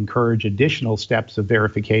support and encourage additional steps of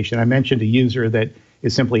verification. I mentioned a user that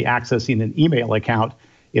is simply accessing an email account.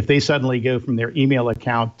 If they suddenly go from their email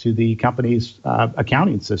account to the company's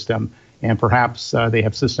accounting system, and perhaps they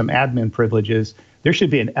have system admin privileges, there should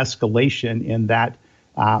be an escalation in that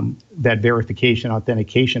verification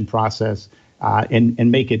authentication process,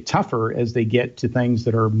 and make it tougher as they get to things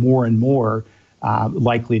that are more and more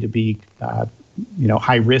likely to be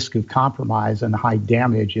high risk of compromise and high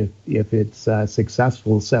damage if it's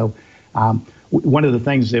successful. So one of the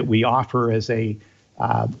things that we offer as a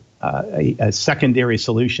secondary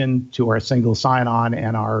solution to our single sign-on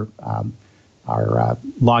and our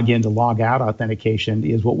log in to log out authentication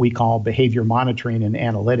is what we call behavior monitoring and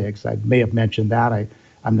analytics. I may have mentioned that.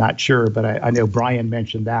 I'm not sure, but I know Brian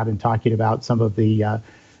mentioned that in talking about some of the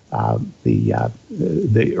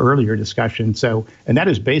earlier discussion. So, and that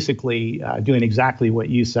is basically doing exactly what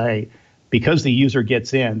you say. Because the user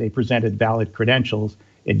gets in, they presented valid credentials.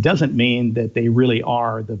 It doesn't mean that they really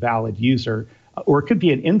are the valid user, or it could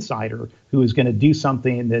be an insider who is going to do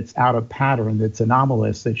something that's out of pattern, that's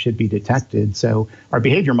anomalous, that should be detected. So our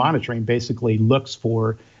behavior monitoring basically looks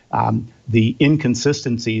for the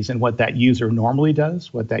inconsistencies in what that user normally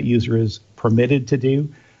does, what that user is permitted to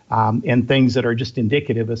do, and things that are just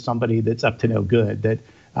indicative of somebody that's up to no good, that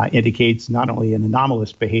indicates not only an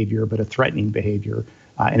anomalous behavior, but a threatening behavior.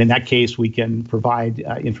 And in that case, we can provide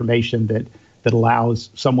information that allows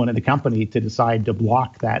someone in the company to decide to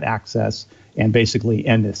block that access and basically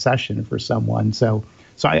end a session for someone. So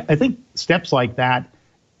I think steps like that,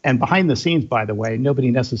 and behind the scenes, by the way, nobody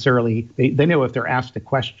necessarily, they know if they're asked a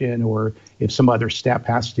question or if some other step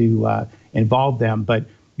has to involve them, but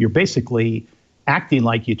you're basically acting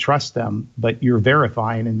like you trust them, but you're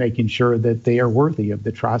verifying and making sure that they are worthy of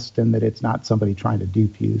the trust and that it's not somebody trying to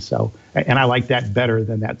dupe you. So, and I like that better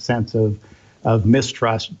than that sense of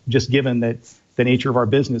mistrust, just given that the nature of our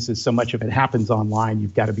business is so much of it happens online.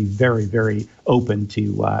 You've got to be very, very open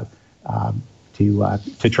to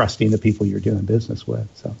trusting the people you're doing business with.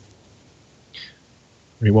 So,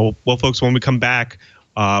 well, folks, when we come back,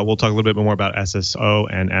 we'll talk a little bit more about SSO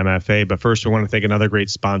and MFA. But first, we want to thank another great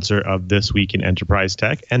sponsor of This Week in Enterprise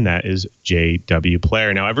Tech, and that is JW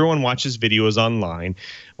Player. Now, everyone watches videos online.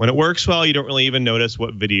 When it works well, you don't really even notice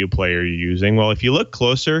what video player you're using. Well, if you look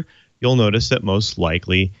closer, you'll notice that most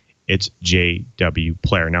likely it's JW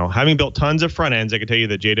Player. Now, having built tons of front ends, I can tell you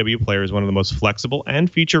that JW Player is one of the most flexible and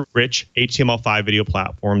feature-rich HTML5 video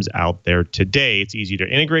platforms out there today. It's easy to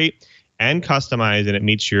integrate and customize, and it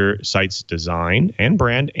meets your site's design and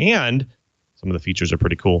brand, and some of the features are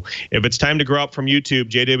pretty cool. If it's time to grow up from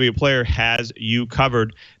YouTube, JW Player has you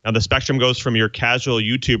covered. Now, the spectrum goes from your casual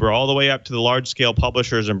YouTuber all the way up to the large-scale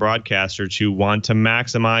publishers and broadcasters who want to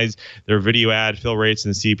maximize their video ad fill rates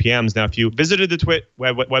and CPMs. Now, if you visited the Twit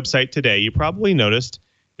website today, you probably noticed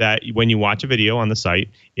that when you watch a video on the site,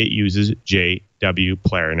 it uses JW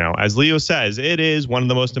Player. Now, as Leo says, it is one of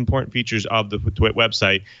the most important features of the Twit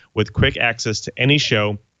website. With quick access to any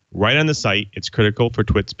show right on the site, it's critical for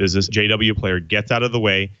Twit's business. JW Player gets out of the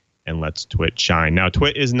way and lets Twit shine. Now,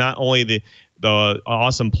 Twit is not only the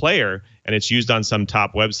awesome player, and it's used on some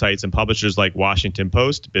top websites and publishers like Washington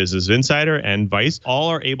Post, Business Insider, and Vice. All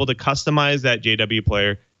are able to customize that JW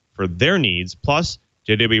Player for their needs. Plus,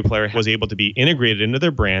 JW Player was able to be integrated into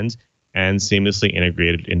their brands and seamlessly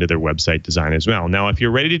integrated into their website design as well. Now, if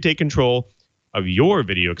you're ready to take control of your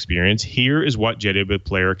video experience, here is what JW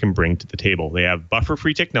Player can bring to the table. They have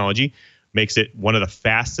buffer-free technology, makes it one of the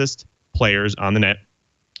fastest players on the net,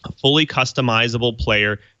 a fully customizable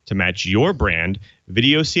player to match your brand,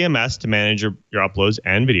 video CMS to manage your uploads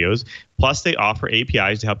and videos, plus they offer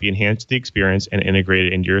APIs to help you enhance the experience and integrate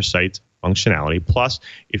it into your site's functionality. Plus,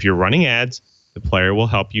 if you're running ads, the player will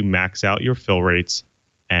help you max out your fill rates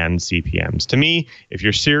and CPMs. To me, if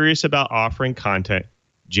you're serious about offering content,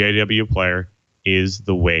 JW Player is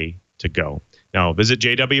the way to go. Now, visit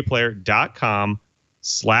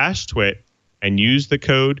jwplayer.com/twit and use the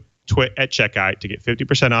code TWIT at checkout to get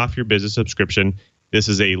 50% off your business subscription. This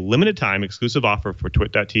is a limited time exclusive offer for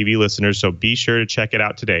twit.tv listeners, so be sure to check it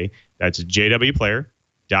out today. That's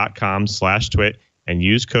jwplayer.com/twit and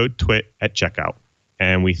use code TWIT at checkout.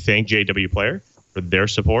 And we thank JW Player for their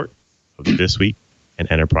support of This Week in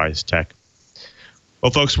Enterprise Tech.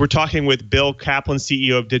 Well, folks, we're talking with Bill Kaplan,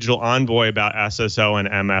 CEO of Digital Envoy, about SSO and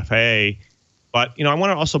MFA. But, I want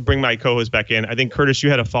to also bring my co-host back in. I think, Curtis, you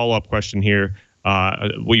had a follow-up question here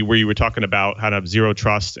where you were talking about how to have zero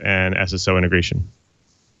trust and SSO integration.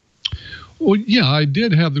 Well, yeah, I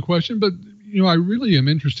did have the question, but, I really am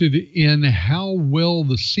interested in how well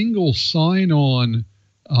the single sign-on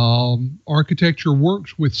architecture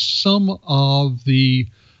works with some of the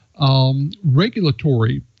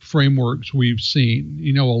regulatory frameworks we've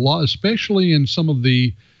seen. A lot, especially in some of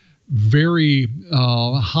the very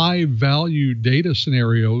high value data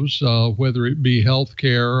scenarios, whether it be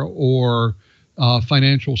healthcare or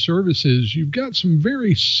financial services, you've got some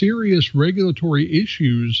very serious regulatory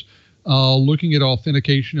issues looking at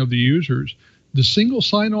authentication of the users. Does single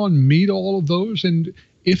sign-on meet all of those? And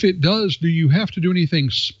if it does, do you have to do anything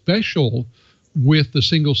special with the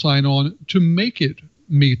single sign-on to make it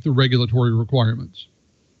meet the regulatory requirements?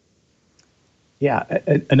 Yeah,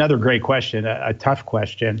 another great question, a tough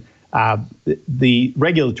question. The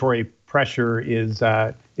regulatory pressure is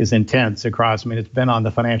intense across. It's been on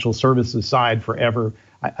the financial services side forever.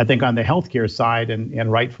 I think on the healthcare side,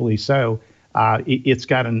 and rightfully so, it's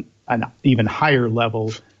got an even higher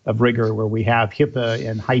level of rigor where we have HIPAA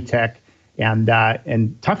and high tech and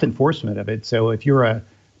tough enforcement of it. So if you're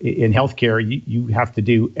in healthcare, you have to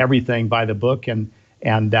do everything by the book, and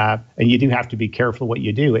you do have to be careful what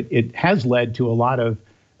you do. It has led to a lot of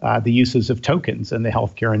the uses of tokens in the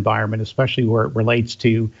healthcare environment, especially where it relates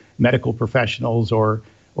to medical professionals or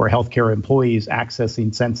healthcare employees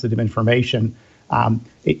accessing sensitive information.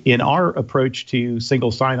 In our approach to single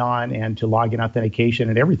sign-on and to login authentication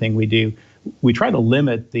and everything we do, we try to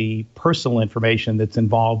limit the personal information that's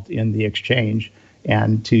involved in the exchange.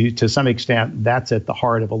 And to some extent, that's at the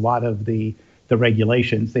heart of a lot of the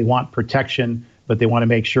regulations. They want protection, but they want to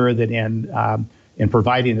make sure that in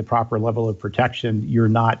providing the proper level of protection, you're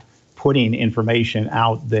not putting information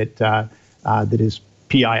out that is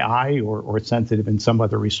PII or sensitive in some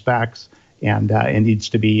other respects, and needs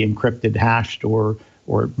to be encrypted, hashed, or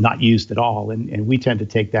not used at all. And we tend to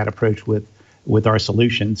take that approach with our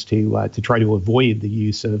solutions to try to avoid the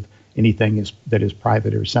use of anything that is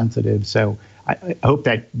private or sensitive. So I hope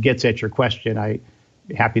that gets at your question. I'd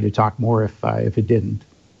be happy to talk more if it didn't.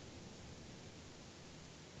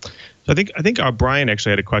 So I think Brian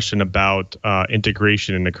actually had a question about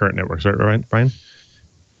integration in the current networks, right, Brian?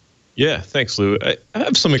 Yeah, thanks, Lou. I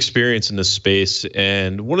have some experience in this space,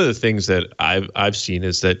 and one of the things that I've seen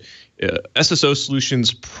is that SSO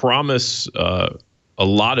solutions promise a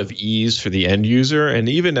lot of ease for the end user, and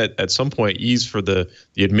even at some point ease for the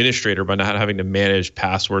administrator by not having to manage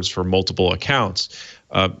passwords for multiple accounts.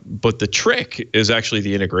 But the trick is actually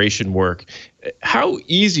the integration work. How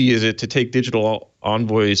easy is it to take Digital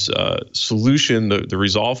Envoy's solution, the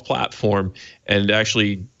Resolve platform, and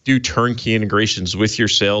actually do turnkey integrations with your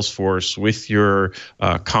Salesforce, with your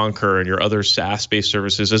Concur and your other SaaS-based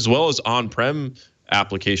services, as well as on-prem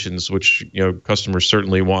applications, which customers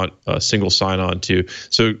certainly want a single sign-on to.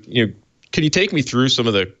 So can you take me through some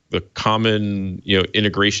of the common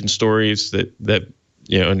integration stories that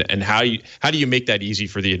and how do you make that easy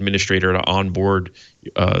for the administrator to onboard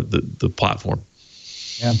the platform?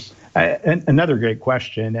 Yeah, another great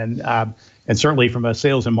question, and certainly from a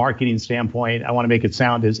sales and marketing standpoint, I want to make it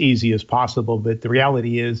sound as easy as possible. But the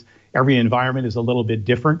reality is, every environment is a little bit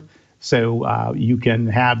different. So you can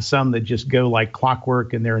have some that just go like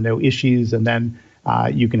clockwork and there are no issues, and then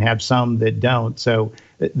you can have some that don't. So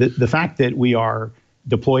the fact that we are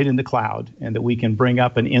deployed in the cloud and that we can bring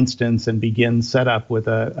up an instance and begin setup with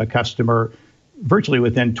a customer virtually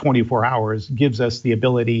within 24 hours gives us the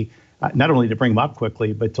ability not only to bring them up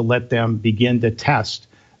quickly, but to let them begin to test.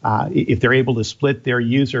 If they're able to split their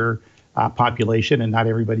user population, and not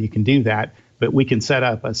everybody can do that, but we can set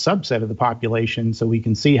up a subset of the population so we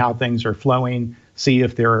can see how things are flowing, see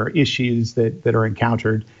if there are issues that are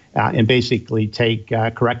encountered, and basically take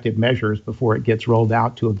corrective measures before it gets rolled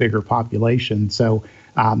out to a bigger population. So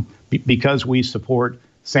because we support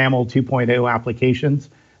SAML 2.0 applications,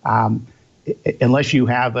 unless you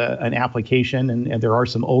have an application, and there are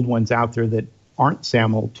some old ones out there that aren't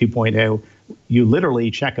SAML 2.0, you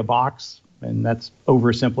literally check a box, and that's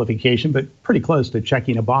oversimplification, but pretty close to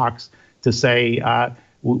checking a box to say,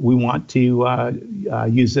 we want to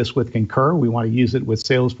use this with Concur, we want to use it with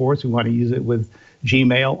Salesforce, we want to use it with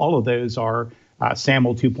Gmail. All of those are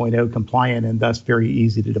SAML 2.0 compliant and thus very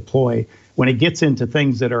easy to deploy. When it gets into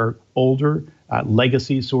things that are older,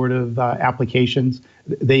 legacy sort of applications,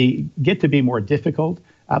 they get to be more difficult,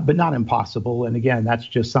 but not impossible. And again, that's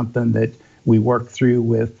just something that we work through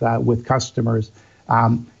with customers.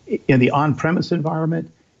 In the on-premise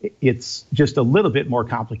environment, it's just a little bit more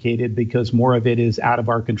complicated because more of it is out of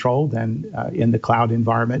our control than in the cloud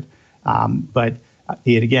environment. But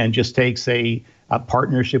it, again, just takes a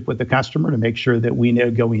partnership with the customer to make sure that we know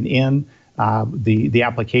going in the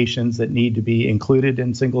applications that need to be included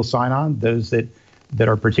in single sign-on, those that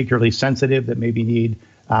are particularly sensitive, that maybe need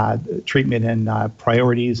treatment and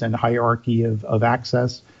priorities and hierarchy of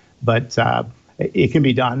access. But it can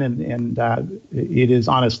be done, and it is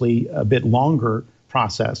honestly a bit longer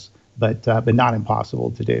process, but not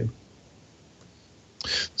impossible to do.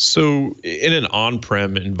 So in an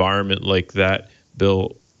on-prem environment like that,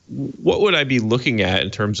 Bill, what would I be looking at in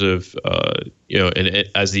terms of,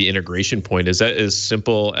 as the integration point? Is that as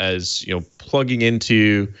simple as, plugging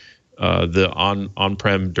into the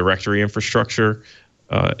on-prem directory infrastructure,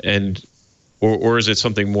 or is it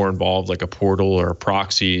something more involved, like a portal or a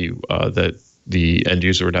proxy that the end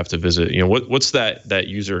user would have to visit? What's that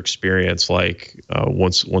user experience like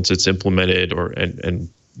once it's implemented, and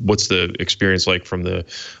what's the experience like from the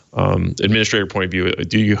administrator point of view?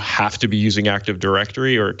 Do you have to be using Active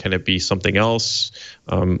Directory, or can it be something else?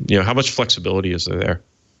 How much flexibility is there?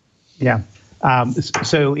 Yeah.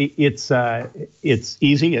 So it's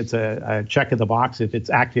easy. It's a check of the box. If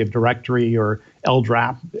it's Active Directory or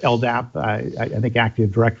LDAP, I think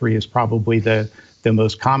Active Directory is probably the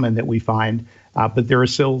most common that we find. But there are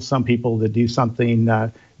still some people that do something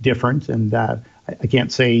different, and I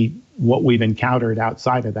can't say what we've encountered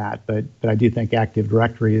outside of that, but I do think Active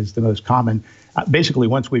Directory is the most common. Basically,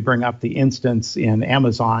 once we bring up the instance in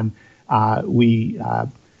Amazon, we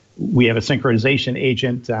have a synchronization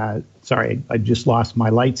agent. Sorry, I just lost my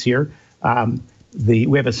lights here.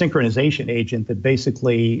 We have a synchronization agent that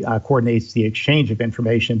basically coordinates the exchange of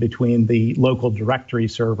information between the local directory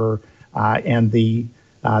server and the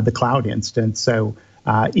cloud instance. So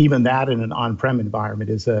even that in an on-prem environment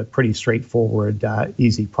is a pretty straightforward,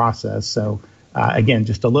 easy process. So again,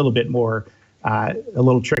 just a little bit more, a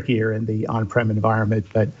little trickier in the on-prem environment,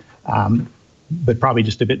 but probably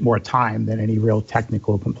just a bit more time than any real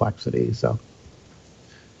technical complexity. So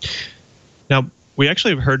now we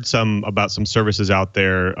actually have heard about some services out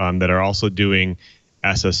there that are also doing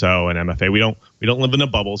SSO and MFA. We don't live in a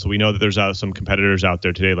bubble, so we know that there's some competitors out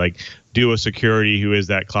there today, like Duo Security, who is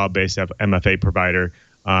that cloud-based MFA provider,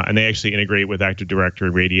 and they actually integrate with Active Directory,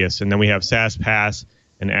 Radius, and then we have SaaS Pass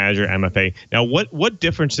and Azure MFA. Now, what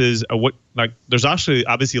differences? There's actually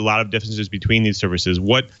obviously a lot of differences between these services.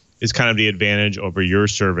 What is kind of the advantage over your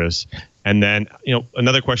service? And then,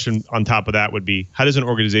 another question on top of that would be, how does an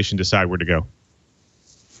organization decide where to go?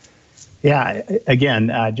 Yeah,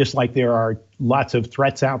 again, just like there are lots of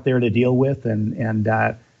threats out there to deal with, and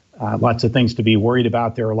lots of things to be worried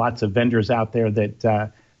about. There are lots of vendors out there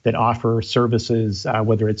that offer services,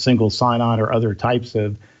 whether it's single sign-on or other types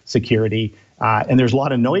of security, and there's a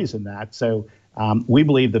lot of noise in that. So we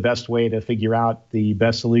believe the best way to figure out the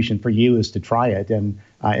best solution for you is to try it. And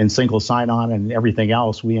in single sign-on and everything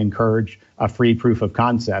else, we encourage a free proof of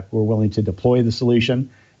concept. We're willing to deploy the solution,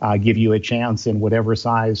 give you a chance in whatever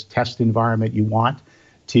size test environment you want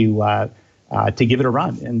to give it a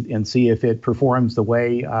run and see if it performs the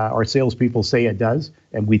way our salespeople say it does,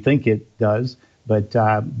 and we think it does. But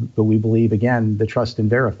we believe, again, the trust and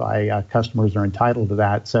verify, customers are entitled to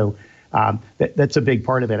that. So that's a big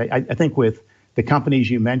part of it. I think with the companies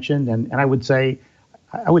you mentioned, and I would say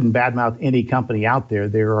I wouldn't badmouth any company out there.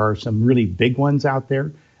 There are some really big ones out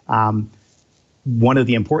there. One of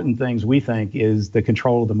the important things we think is the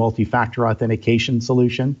control of the multi-factor authentication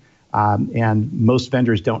solution. And most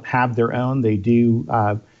vendors don't have their own. They do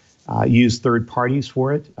use third parties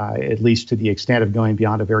for it, at least to the extent of going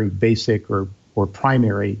beyond a very basic or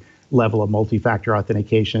primary level of multi-factor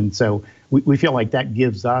authentication. So we feel like that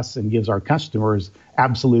gives us and gives our customers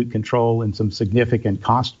absolute control and some significant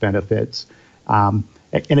cost benefits. And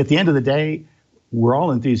at the end of the day, we're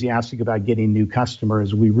all enthusiastic about getting new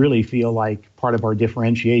customers. We really feel like part of our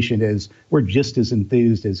differentiation is we're just as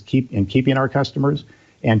enthused as keeping our customers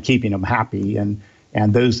and keeping them happy. And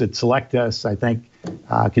those that select us, I think,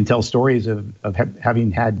 can tell stories of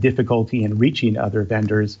having had difficulty in reaching other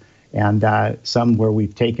vendors. And some where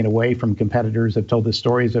we've taken away from competitors have told us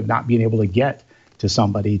stories of not being able to get to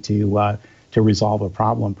somebody to resolve a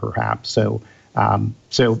problem, perhaps. So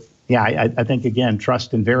yeah, I think, again,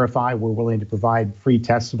 trust and verify. We're willing to provide free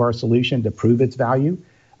tests of our solution to prove its value,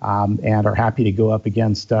 and are happy to go up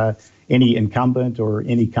against any incumbent or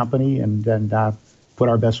any company and put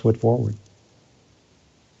our best foot forward.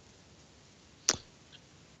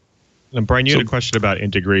 And Brian, you had a question about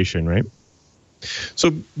integration, right? So,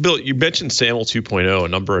 Bill, you mentioned SAML 2.0 a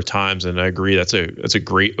number of times, and I agree that's a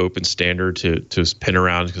great open standard to pin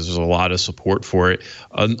around because there's a lot of support for it.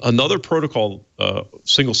 Another protocol,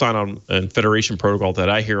 single sign-on and federation protocol that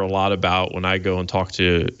I hear a lot about when I go and talk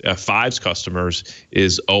to F5's customers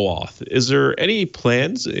is OAuth. Is there any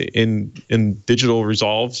plans in Digital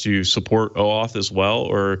Resolve to support OAuth as well,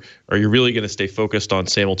 or are you really going to stay focused on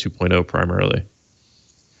SAML 2.0 primarily?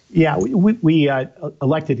 Yeah, we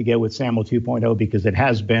elected to go with SAML 2.0 because it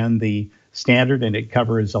has been the standard and it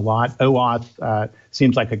covers a lot. OAuth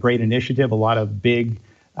seems like a great initiative. A lot of big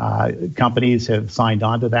companies have signed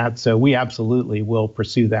on to that, so we absolutely will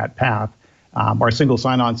pursue that path. Our single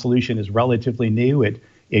sign-on solution is relatively new.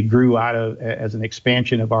 It grew out of as an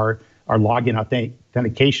expansion of our login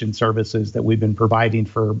authentication services that we've been providing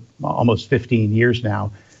for almost 15 years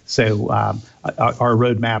now. So our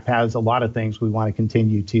roadmap has a lot of things we want to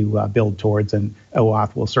continue to build towards, and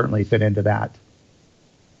OAuth will certainly fit into that.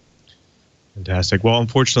 Fantastic. Well,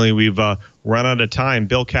 unfortunately, we've run out of time.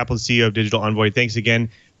 Bill Kaplan, CEO of Digital Envoy, thanks again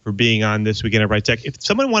for being on This Week in Enterprise Tech. If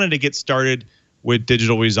someone wanted to get started with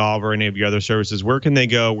Digital Resolve or any of your other services, where can they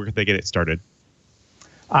go? Where can they get it started?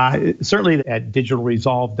 Certainly at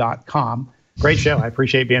digitalresolve.com. Great show. I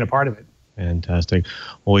appreciate being a part of it. Fantastic.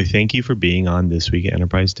 Well, we thank you for being on This Week at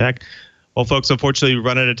Enterprise Tech. Well, folks, unfortunately, we've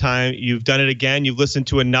run out of time. You've done it again. You've listened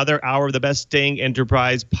to another hour of the best staying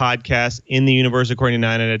enterprise podcast in the universe, according to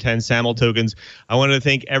 9 out of 10 SAML tokens. I wanted to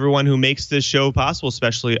thank everyone who makes this show possible,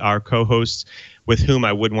 especially our co-hosts with whom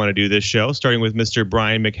I wouldn't want to do this show, starting with Mr.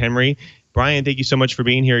 Brian McHenry. Brian, thank you so much for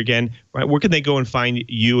being here again. Where can they go and find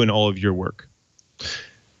you and all of your work?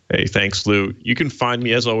 Hey, thanks, Lou. You can find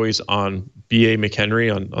me, as always, on BA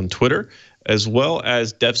McHenry on Twitter, as well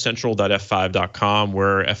as devcentral.f5.com,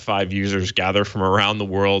 where F5 users gather from around the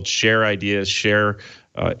world, share ideas, share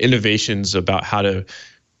innovations about how to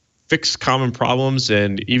fix common problems,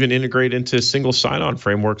 and even integrate into single sign-on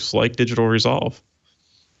frameworks like Digital Resolve.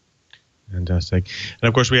 Fantastic. And,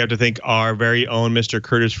 of course, we have to thank our very own Mr.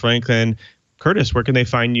 Curtis Franklin. Curtis, where can they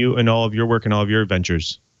find you and all of your work and all of your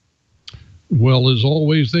adventures? Well, as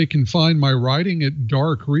always, they can find my writing at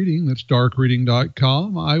Dark Reading. That's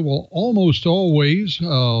darkreading.com. I will almost always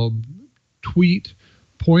tweet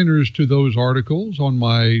pointers to those articles on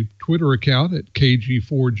my Twitter account at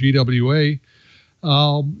KG4GWA.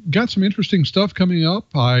 Got some interesting stuff coming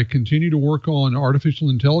up. I continue to work on artificial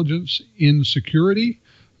intelligence in security,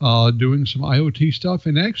 doing some IoT stuff,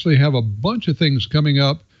 and actually have a bunch of things coming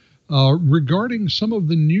up regarding some of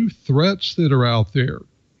the new threats that are out there.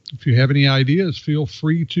 If you have any ideas, feel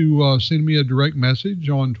free to send me a direct message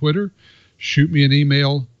on Twitter. Shoot me an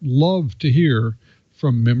email. Love to hear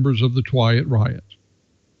from members of the thwart Riot.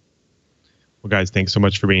 Well, guys, thanks so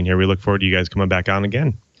much for being here. We look forward to you guys coming back on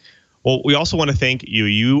again. Well, we also want to thank you.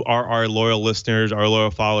 You are our loyal listeners, our loyal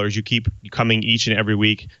followers. You keep coming each and every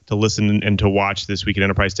week to listen and to watch This Week in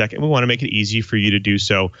Enterprise Tech, and we want to make it easy for you to do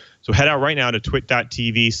so. So head out right now to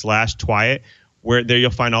twit.tv/Twyat, where there you'll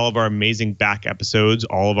find all of our amazing back episodes,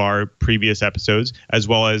 all of our previous episodes, as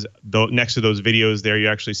well as next to those videos there, you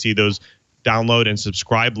actually see those download and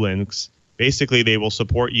subscribe links. Basically, they will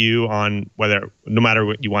support you on no matter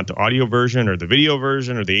what you want, the audio version or the video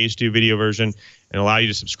version or the HD video version, and allow you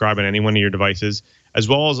to subscribe on any one of your devices. As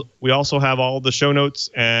well as we also have all the show notes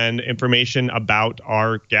and information about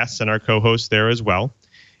our guests and our co-hosts there as well.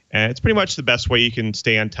 And it's pretty much the best way you can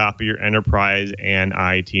stay on top of your enterprise and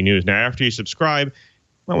IT news. Now, after you subscribe, you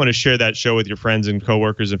might want to share that show with your friends and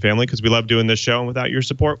coworkers and family, because we love doing this show, and without your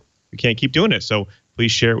support, we can't keep doing it. So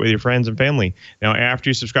please share it with your friends and family. Now, after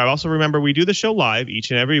you subscribe, also remember we do the show live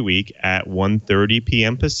each and every week at 1:30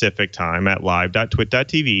 p.m. Pacific time at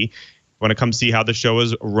live.twit.tv. If you want to come see how the show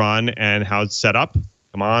is run and how it's set up,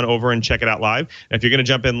 come on over and check it out live. And if you're going to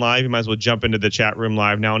jump in live, you might as well jump into the chat room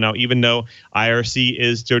live now. Now, even though IRC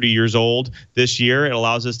is 30 years old this year, it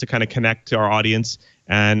allows us to kind of connect to our audience,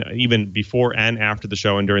 and even before and after the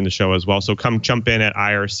show and during the show as well. So come jump in at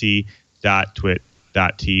irc.twit.tv.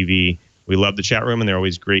 We love the chat room, and there are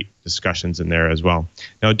always great discussions in there as well.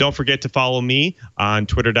 Now, don't forget to follow me on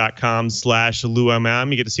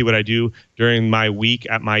twitter.com/LouMM. You get to see what I do during my week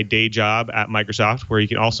at my day job at Microsoft, where you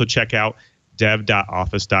can also check out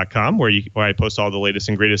dev.office.com, where I post all the latest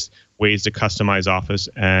and greatest ways to customize Office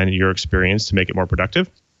and your experience to make it more productive.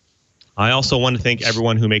 I also want to thank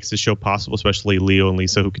everyone who makes this show possible, especially Leo and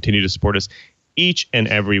Lisa, who continue to support us each and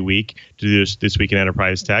every week to do this Week in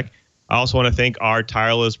Enterprise Tech. I also want to thank our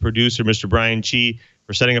tireless producer, Mr. Brian Chi,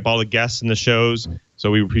 for setting up all the guests in the shows.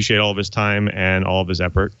 So we appreciate all of his time and all of his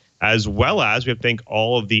effort, as well as we have to thank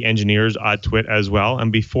all of the engineers at Twit as well.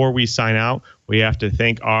 And before we sign out, we have to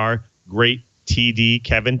thank our great TD,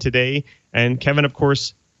 Kevin, today. And Kevin, of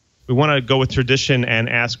course, we want to go with tradition and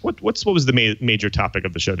ask, what was the major topic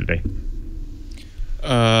of the show today?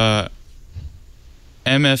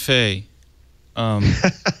 MFA.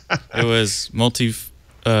 It was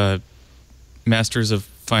Masters of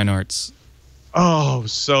Fine Arts. Oh,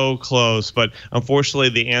 so close. But unfortunately,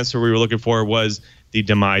 the answer we were looking for was the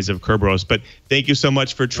demise of Kerberos. But thank you so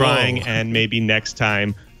much for trying, and maybe next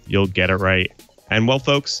time you'll get it right. And well,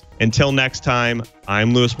 folks, until next time,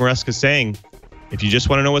 I'm Louis Maresca saying, if you just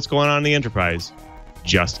want to know what's going on in the enterprise,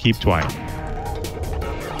 just keep Twyat.